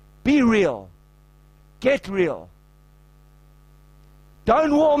 Be real. Get real.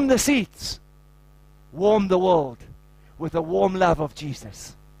 Don't warm the seats. Warm the world with the warm love of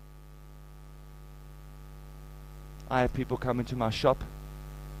Jesus. I have people come into my shop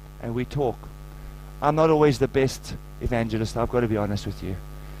and we talk. I'm not always the best evangelist, I've got to be honest with you.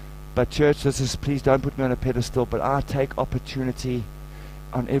 But church, please don't put me on a pedestal, but I take opportunity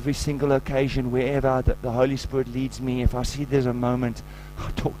on every single occasion, wherever the Holy Spirit leads me. If I see there's a moment,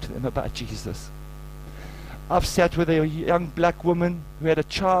 I talk to them about Jesus. I've sat with a young black woman who had a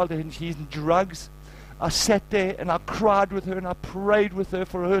child and she's in drugs. I sat there and I cried with her and I prayed with her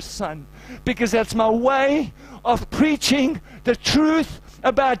for her son, because that's my way of preaching the truth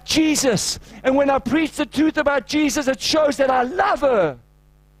about Jesus. And when I preach the truth about Jesus, it shows that I love her.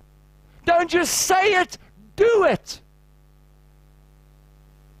 Don't just say it, do it.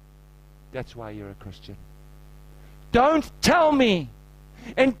 That's why you're a Christian. Don't tell me,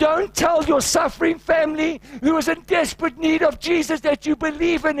 and don't tell your suffering family who is in desperate need of Jesus that you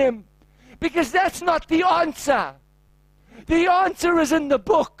believe in him, because that's not the answer. The answer is in the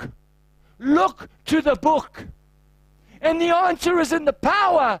book. Look to the book. And the answer is in the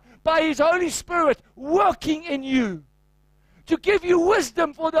power by his Holy Spirit working in you to give you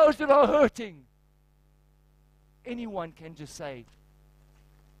wisdom for those that are hurting. Anyone can just say,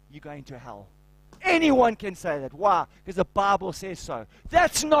 you're going to hell. Anyone can say that. Why? Because the Bible says so.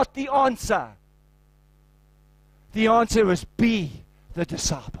 That's not the answer. The answer is be the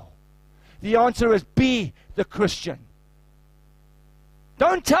disciple. The answer is be the Christian.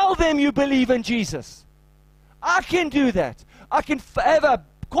 Don't tell them you believe in Jesus. I can do that. I can have a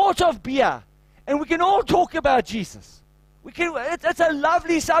quart of beer and we can all talk about Jesus. It's a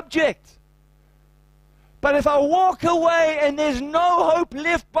lovely subject. But if I walk away and there's no hope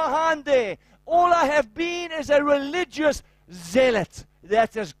left behind there, all I have been is a religious zealot.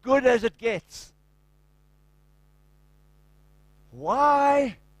 That's as good as it gets.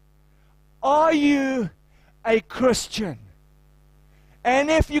 Why are you a Christian? And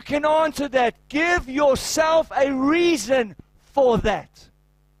if you can answer that, give yourself a reason for that.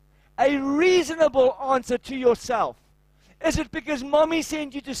 A reasonable answer to yourself. Is it because mommy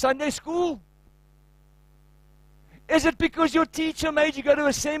sent you to Sunday school? Is it because your teacher made you go to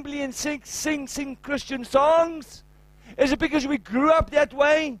assembly and sing Christian songs? Is it because we grew up that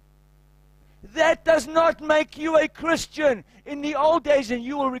way? That does not make you a Christian. In the old days, and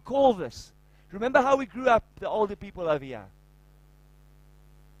you will recall this. Remember how we grew up, the older people over here?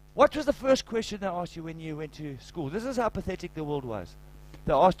 What was the first question they asked you when you went to school? This is how pathetic the world was.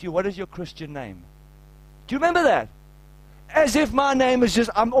 They asked you, what is your Christian name? Do you remember that? As if my name is just,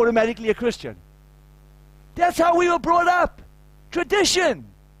 I'm automatically a Christian. That's how we were brought up. Tradition.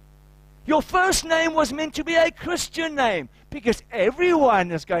 Your first name was meant to be a Christian name because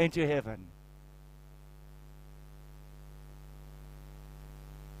everyone is going to heaven.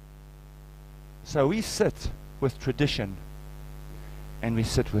 So we sit with tradition and we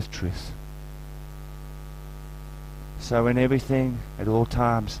sit with truth. So in everything, at all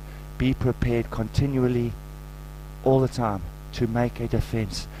times, be prepared continually, all the time, to make a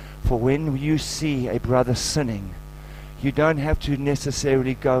defense. For when you see a brother sinning, you don't have to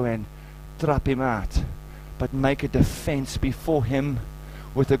necessarily go and trap him out, but make a defense before him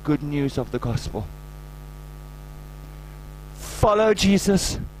with the good news of the gospel. Follow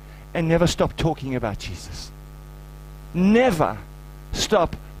Jesus and never stop talking about Jesus. Never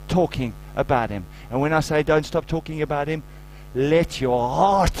stop talking about him. And when I say don't stop talking about him, let your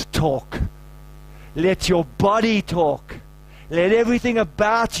heart talk. Let your body talk. Let everything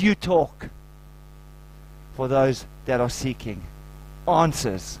about you talk. For those that are seeking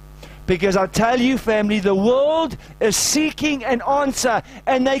answers. Because I tell you, family, the world is seeking an answer,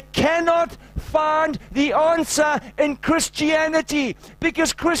 and they cannot find the answer in Christianity,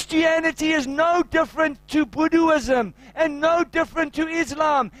 because Christianity is no different to Buddhism, and no different to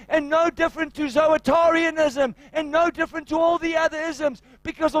Islam, and no different to Zoroastrianism, and no different to all the other isms,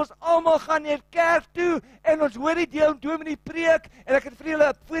 because ons almal gaan net kerk toe, en ons hoor die dominee preek, en ek het vir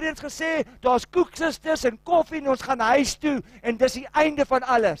julle voorheen gesê, daar's koeksisters en koffie, en ons gaan huis toe, en dis die einde van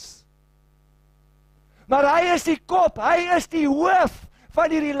alles. Maar hy is die kop, hy is die hoof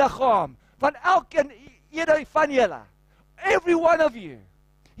van hierdie liggaam, van elkeen van julle. Every one of you.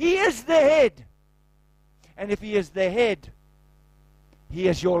 He is the head. And if he is the head, he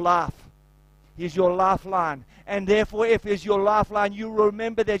is your life. He is your lifeline. And therefore, if he is your lifeline, you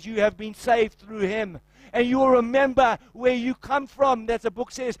remember that you have been saved through him. And you will remember where you come from. That's the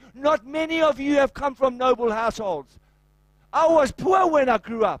book says, not many of you have come from noble households. I was poor when I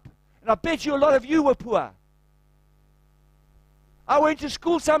grew up. And I bet you a lot of you were poor. I went to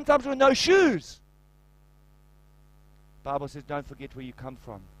school sometimes with no shoes. The Bible says don't forget where you come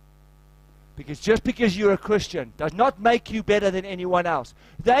from. Because just because you're a Christian does not make you better than anyone else.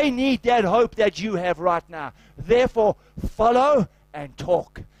 They need that hope that you have right now. Therefore, follow and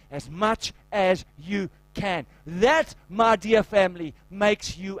talk as much as you can. That, my dear family,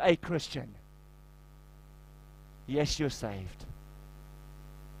 makes you a Christian. Yes, you're saved.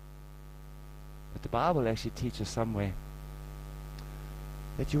 But the Bible actually teaches somewhere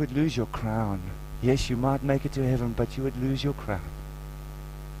that you would lose your crown. Yes, you might make it to heaven, but you would lose your crown.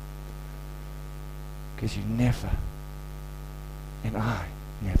 Because you never, and I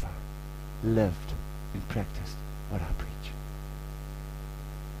never, lived and practiced what I preach.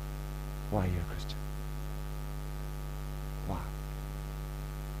 Why are you a Christian? Why?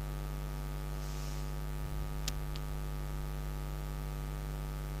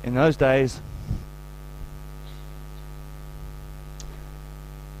 In those days,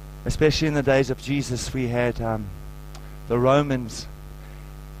 especially in the days of Jesus, we had the Romans,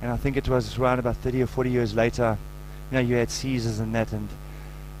 and I think it was around about 30 or 40 years later, you had Caesars and that, and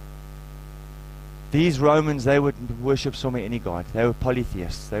these Romans, they would worship so many god. They were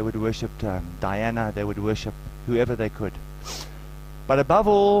polytheists. They would worship Diana. They would worship whoever they could. But above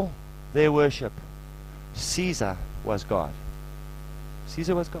all their worship, Caesar was God.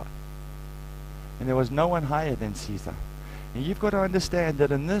 Caesar was God. And there was no one higher than Caesar. And you've got to understand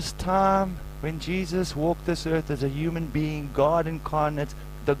that in this time, when Jesus walked this earth as a human being, God incarnate,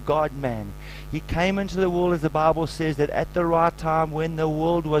 the God-man, he came into the world, as the Bible says, that at the right time, when the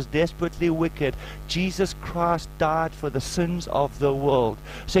world was desperately wicked, Jesus Christ died for the sins of the world.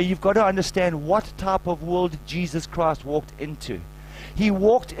 So you've got to understand what type of world Jesus Christ walked into. He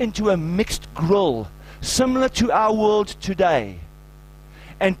walked into a mixed grill, similar to our world today.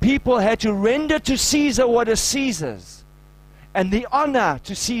 And people had to render to Caesar what is Caesar's, and the honor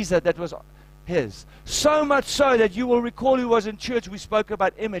to Caesar that was his. So much so that you will recall who was in church, we spoke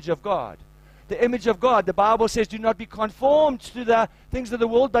about image of God. The image of God, the Bible says, do not be conformed to the things of the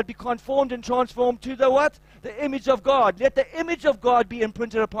world, but be conformed and transformed to the what? The image of God. Let the image of God be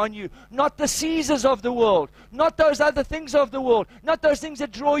imprinted upon you. Not the Caesars of the world. Not those other things of the world. Not those things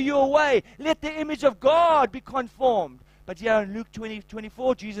that draw you away. Let the image of God be conformed. But here in Luke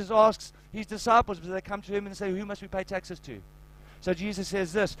 20:24, Jesus asks his disciples, because they come to him and say, who must we pay taxes to? So Jesus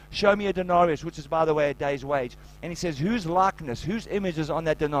says this, show me a denarius, which is, by the way, a day's wage. And he says, whose likeness, whose image is on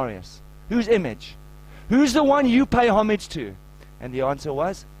that denarius? Whose image? Who's the one you pay homage to? And the answer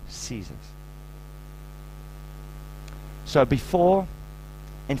was, Caesar's. So before,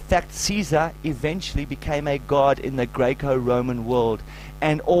 in fact, Caesar eventually became a god in the Greco-Roman world.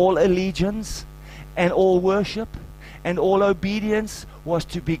 And all allegiance, and all worship, and all obedience was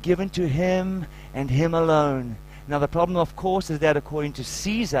to be given to him and him alone. Now the problem, of course, is that according to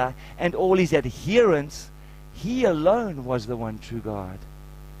Caesar and all his adherents, he alone was the one true God.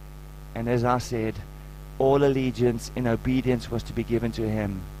 And as I said, all allegiance and obedience was to be given to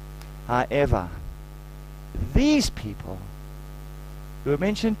him. However, these people who are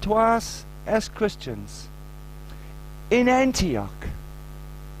mentioned twice as Christians in Antioch,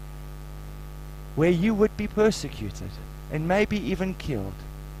 where you would be persecuted and maybe even killed,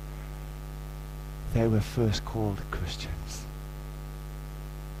 they were first called Christians.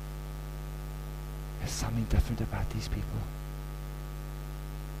 There's something different about these people.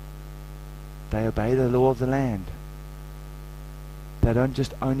 They obey the law of the land. They don't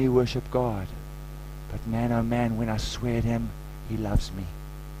just only worship God, but man, oh man, when I swear at him, he loves me.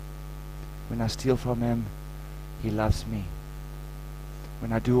 When I steal from him, he loves me.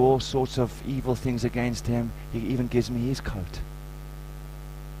 When I do all sorts of evil things against him, he even gives me his coat.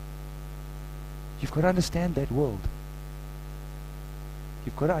 You've got to understand that world.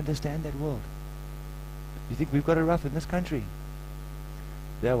 You've got to understand that world. You think we've got it rough in this country?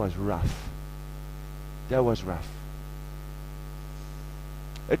 That was rough. That was rough.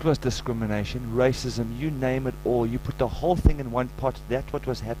 It was discrimination, racism, you name it all. You put the whole thing in one pot. That's what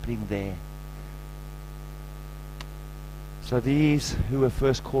was happening there. So these who were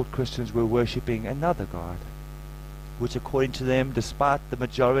first called Christians were worshipping another God, which according to them, despite the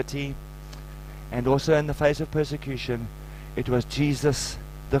majority and also in the face of persecution, it was Jesus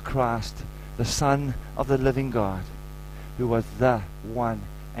the Christ, the Son of the living God, who was the one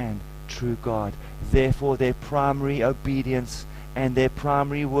and true God. Therefore their primary obedience and their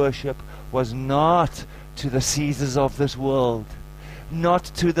primary worship was not to the Caesars of this world, not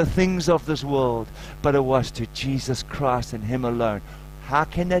to the things of this world, but it was to Jesus Christ and him alone. How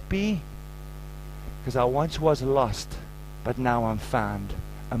can that be? Because I once was lost, but now I'm found.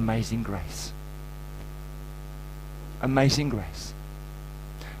 Amazing grace. Amazing grace.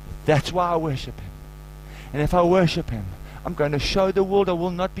 That's why I worship him. And if I worship him, I'm going to show the world I will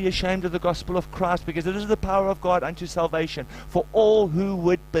not be ashamed of the gospel of Christ, because it is the power of God unto salvation for all who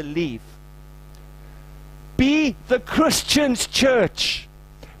would believe. Be the Christian's church.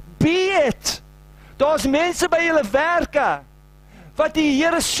 Be it. Daar's mense by julle werke wat die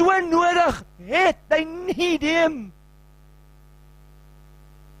Here so nodig het. They need him.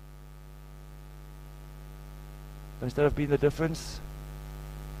 Instead of being the difference.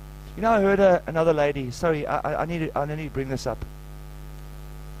 You know, I heard another lady. Sorry, I need to bring this up.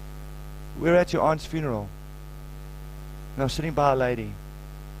 We were at your aunt's funeral, and I was sitting by a lady.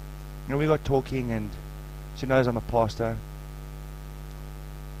 You know, we got talking, and she knows I'm a pastor.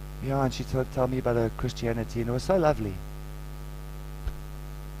 Yeah, and she told me about her Christianity, and it was so lovely.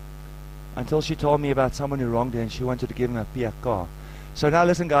 Until she told me about someone who wronged her, and she wanted to give him a PK. So now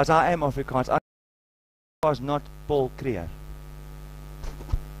listen, guys, I am Afrikaans. I was not Paul Creer.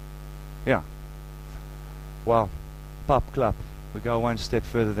 Yeah. Well, pub club. We go one step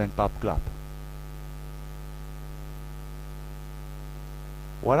further than pub club.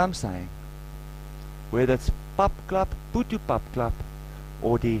 What I'm saying, whether it's pub club, Putu pub club,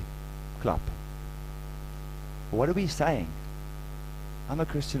 or the club, what are we saying? I'm a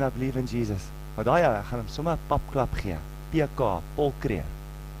Christian, I believe in Jesus. Maar daai ek gaan hom sommer 'n pub club gee. PK, Paul Creer.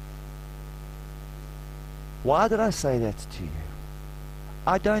 Why did I say that to you?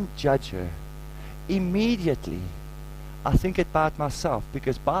 I don't judge her. Immediately, I think about myself,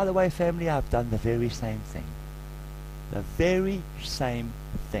 because by the way, family, I've done the very same thing. The very same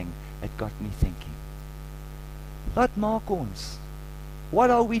thing. It got me thinking. Wat maak ons?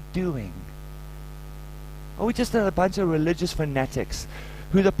 What are we doing? Are we just a bunch of religious fanatics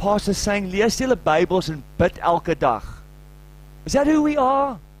who the pastor's saying, lees julle Bybels en bid elke dag? Is that who we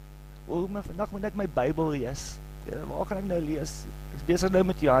are? O, maar vandag moet ek my Bybel lees. Waar gaan ek nou lees? Ek is besig nou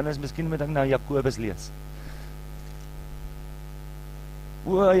met Johannes, miskien moet ek nou Jakobus lees.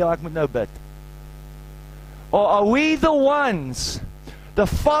 O ja, ek moet nou bid. Or are we the ones, the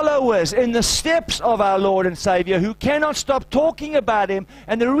followers in the steps of our Lord and Savior, who cannot stop talking about him?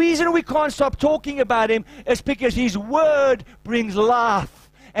 And the reason we can't stop talking about him is because his word brings life,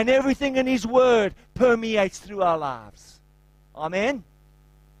 and everything in his word permeates through our lives. Amen?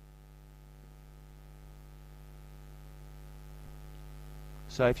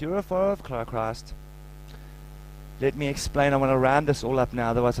 So if you're a follower of Christ, let me explain. I want to round this all up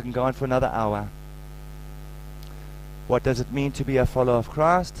now, otherwise I can go on for another hour. What does it mean to be a follower of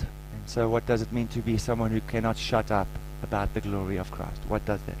Christ? And so what does it mean to be someone who cannot shut up about the glory of Christ? What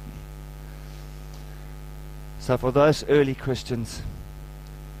does that mean? So for those early Christians,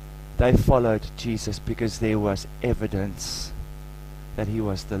 they followed Jesus because there was evidence that he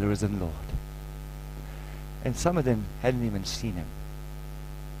was the risen Lord. And some of them hadn't even seen him.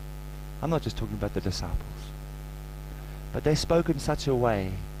 I'm not just talking about the disciples. But they spoke in such a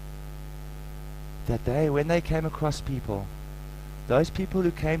way that when they came across people, those people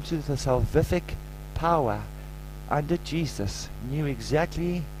who came to the salvific power under Jesus knew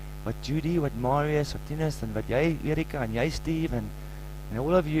exactly what Judy, what Marius, what Tinus, and what jy, Erika, and jy, Steve, and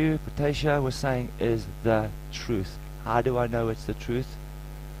all of you, Patricia, was saying is the truth. How do I know it's the truth?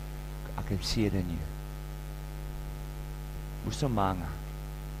 I can see it in you. Usamanga.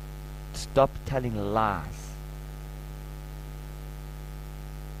 Stop telling lies.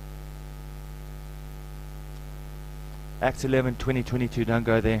 Acts 11, 20, 22. Don't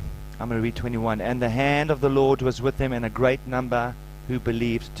go there. I'm going to read 21. And the hand of the Lord was with them, and a great number who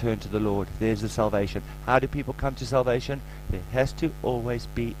believed turned to the Lord. There's the salvation. How do people come to salvation? There has to always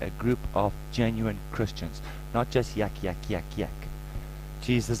be a group of genuine Christians, not just yak, yak, yak, yak.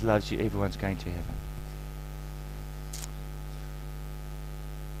 Jesus loves you. Everyone's going to heaven.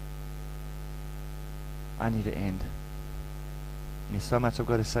 I need to end. There's so much I've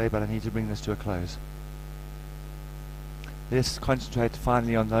got to say, but I need to bring this to a close. Let's concentrate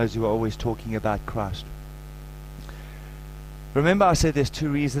finally on those who are always talking about Christ. Remember, I said there's two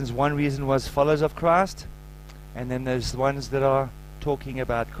reasons. One reason was followers of Christ, and then there's the ones that are talking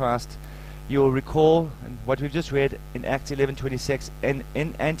about Christ. You'll recall what we've just read in Acts 11:26. And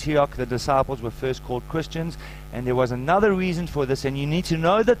in Antioch, the disciples were first called Christians, and there was another reason for this, and you need to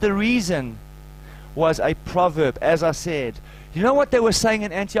know that the reason was a proverb, as I said. You know what they were saying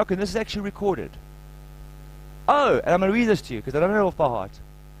in Antioch, and this is actually recorded. Oh, and I'm going to read this to you because I don't know it off by heart.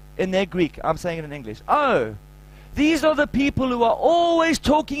 In their Greek, I'm saying it in English. Oh, these are the people who are always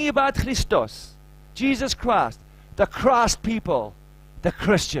talking about Christos, Jesus Christ, the Christ people, the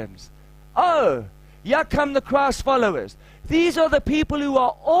Christians. Oh, here come the Christ followers. These are the people who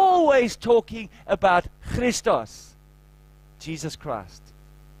are always talking about Christos, Jesus Christ.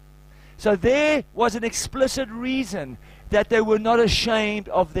 So there was an explicit reason that they were not ashamed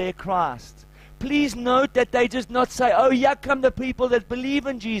of their Christ. Please note that they just not say, oh, here come the people that believe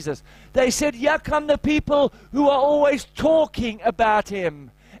in Jesus. They said, here come the people who are always talking about Him.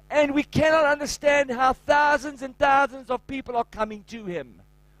 And we cannot understand how thousands and thousands of people are coming to Him.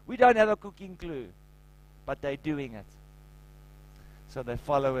 We don't have a cooking clue, but they're doing it. So they're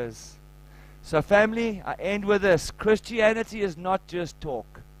followers. So family, I end with this. Christianity is not just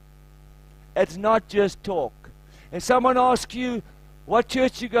talk. It's not just talk. If someone asks you what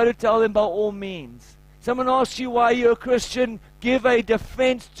church you go to, tell them by all means. Someone asks you why you're a Christian, give a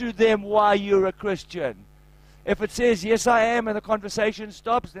defense to them why you're a Christian. If it says, yes, I am, and the conversation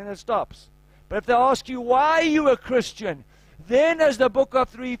stops, then it stops. But if they ask you why you're a Christian, then as the book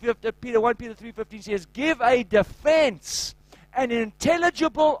of 1 Peter 3:15 says, give a defense, an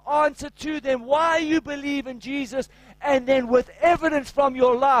intelligible answer to them why you believe in Jesus, and then with evidence from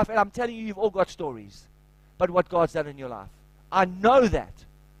your life. And I'm telling you, you've all got stories, but what God's done in your life. I know that.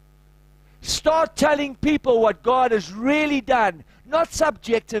 Start telling people what God has really done, not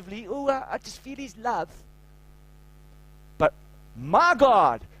subjectively. Oh, I just feel His love. But my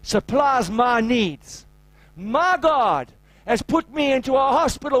God supplies my needs. My God has put me into a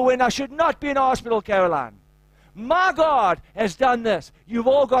hospital when I should not be in a hospital, Caroline. My God has done this. You've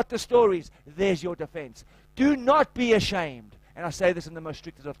all got the stories. There's your defense. Do not be ashamed. And I say this in the most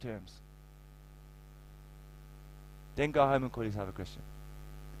strictest of terms. Then go home and call yourself a Christian.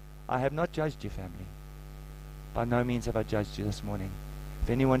 I have not judged your family. By no means have I judged you this morning. If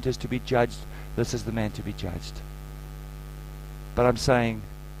anyone is to be judged, this is the man to be judged. But I'm saying,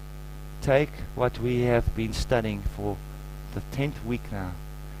 take what we have been studying for the 10th week now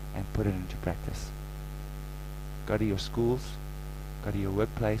and put it into practice. Go to your schools, go to your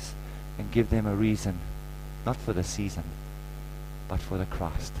workplace, and give them a reason, not for the season, but for the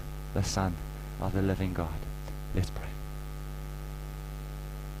Christ, the Son of the living God. Let's pray.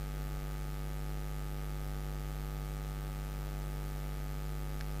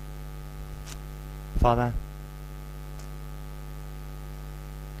 Father,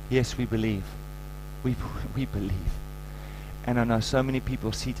 yes, we believe. We believe. And I know so many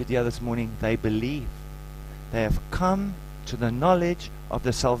people seated here this morning, they believe. They have come to the knowledge of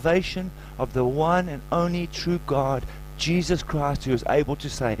the salvation of the one and only true God, Jesus Christ, who is able to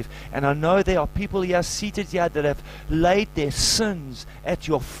save. And I know there are people here seated here that have laid their sins at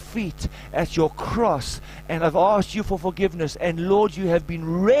your feet, at your cross, and have asked you for forgiveness. And Lord, you have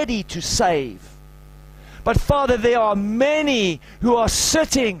been ready to save. But Father, there are many who are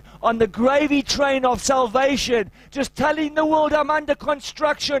sitting on the gravy train of salvation, just telling the world, I'm under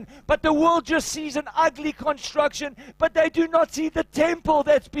construction. But the world just sees an ugly construction, but they do not see the temple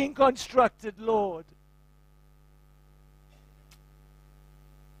that's being constructed, Lord.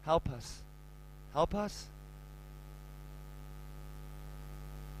 Help us. Help us.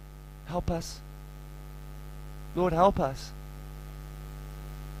 Help us. Lord, help us.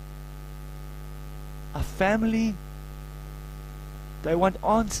 Our family, they want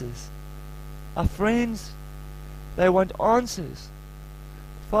answers. Our friends, they want answers.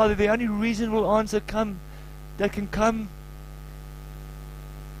 Father, the only reasonable answer that can come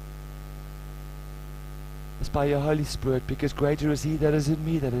is by your Holy Spirit, because greater is He that is in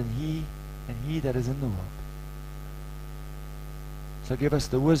me than in he that is in the world. So give us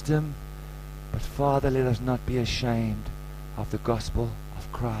the wisdom But Father, let us not be ashamed of the gospel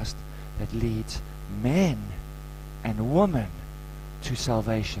of Christ that leads men and women to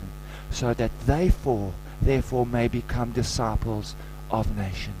salvation, so that therefore may become disciples of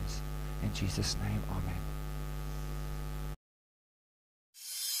nations. In Jesus' name, amen.